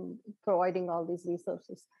 providing all these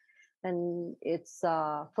resources. And it's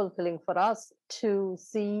fulfilling for us to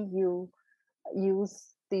see you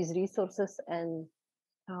use these resources and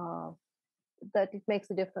that it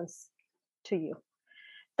makes a difference to you.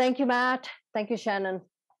 Thank you, Matt. Thank you, Shannon.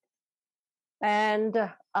 And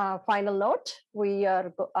final note,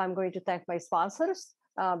 I'm going to thank my sponsors,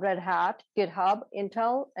 Red Hat, GitHub,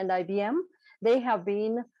 Intel, and IBM. They have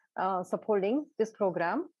been supporting this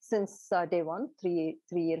program since day one, three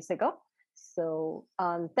years ago. So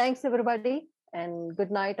thanks everybody, and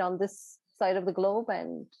good night on this side of the globe,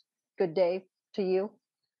 and good day to you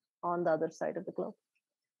on the other side of the globe.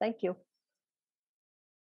 Thank you.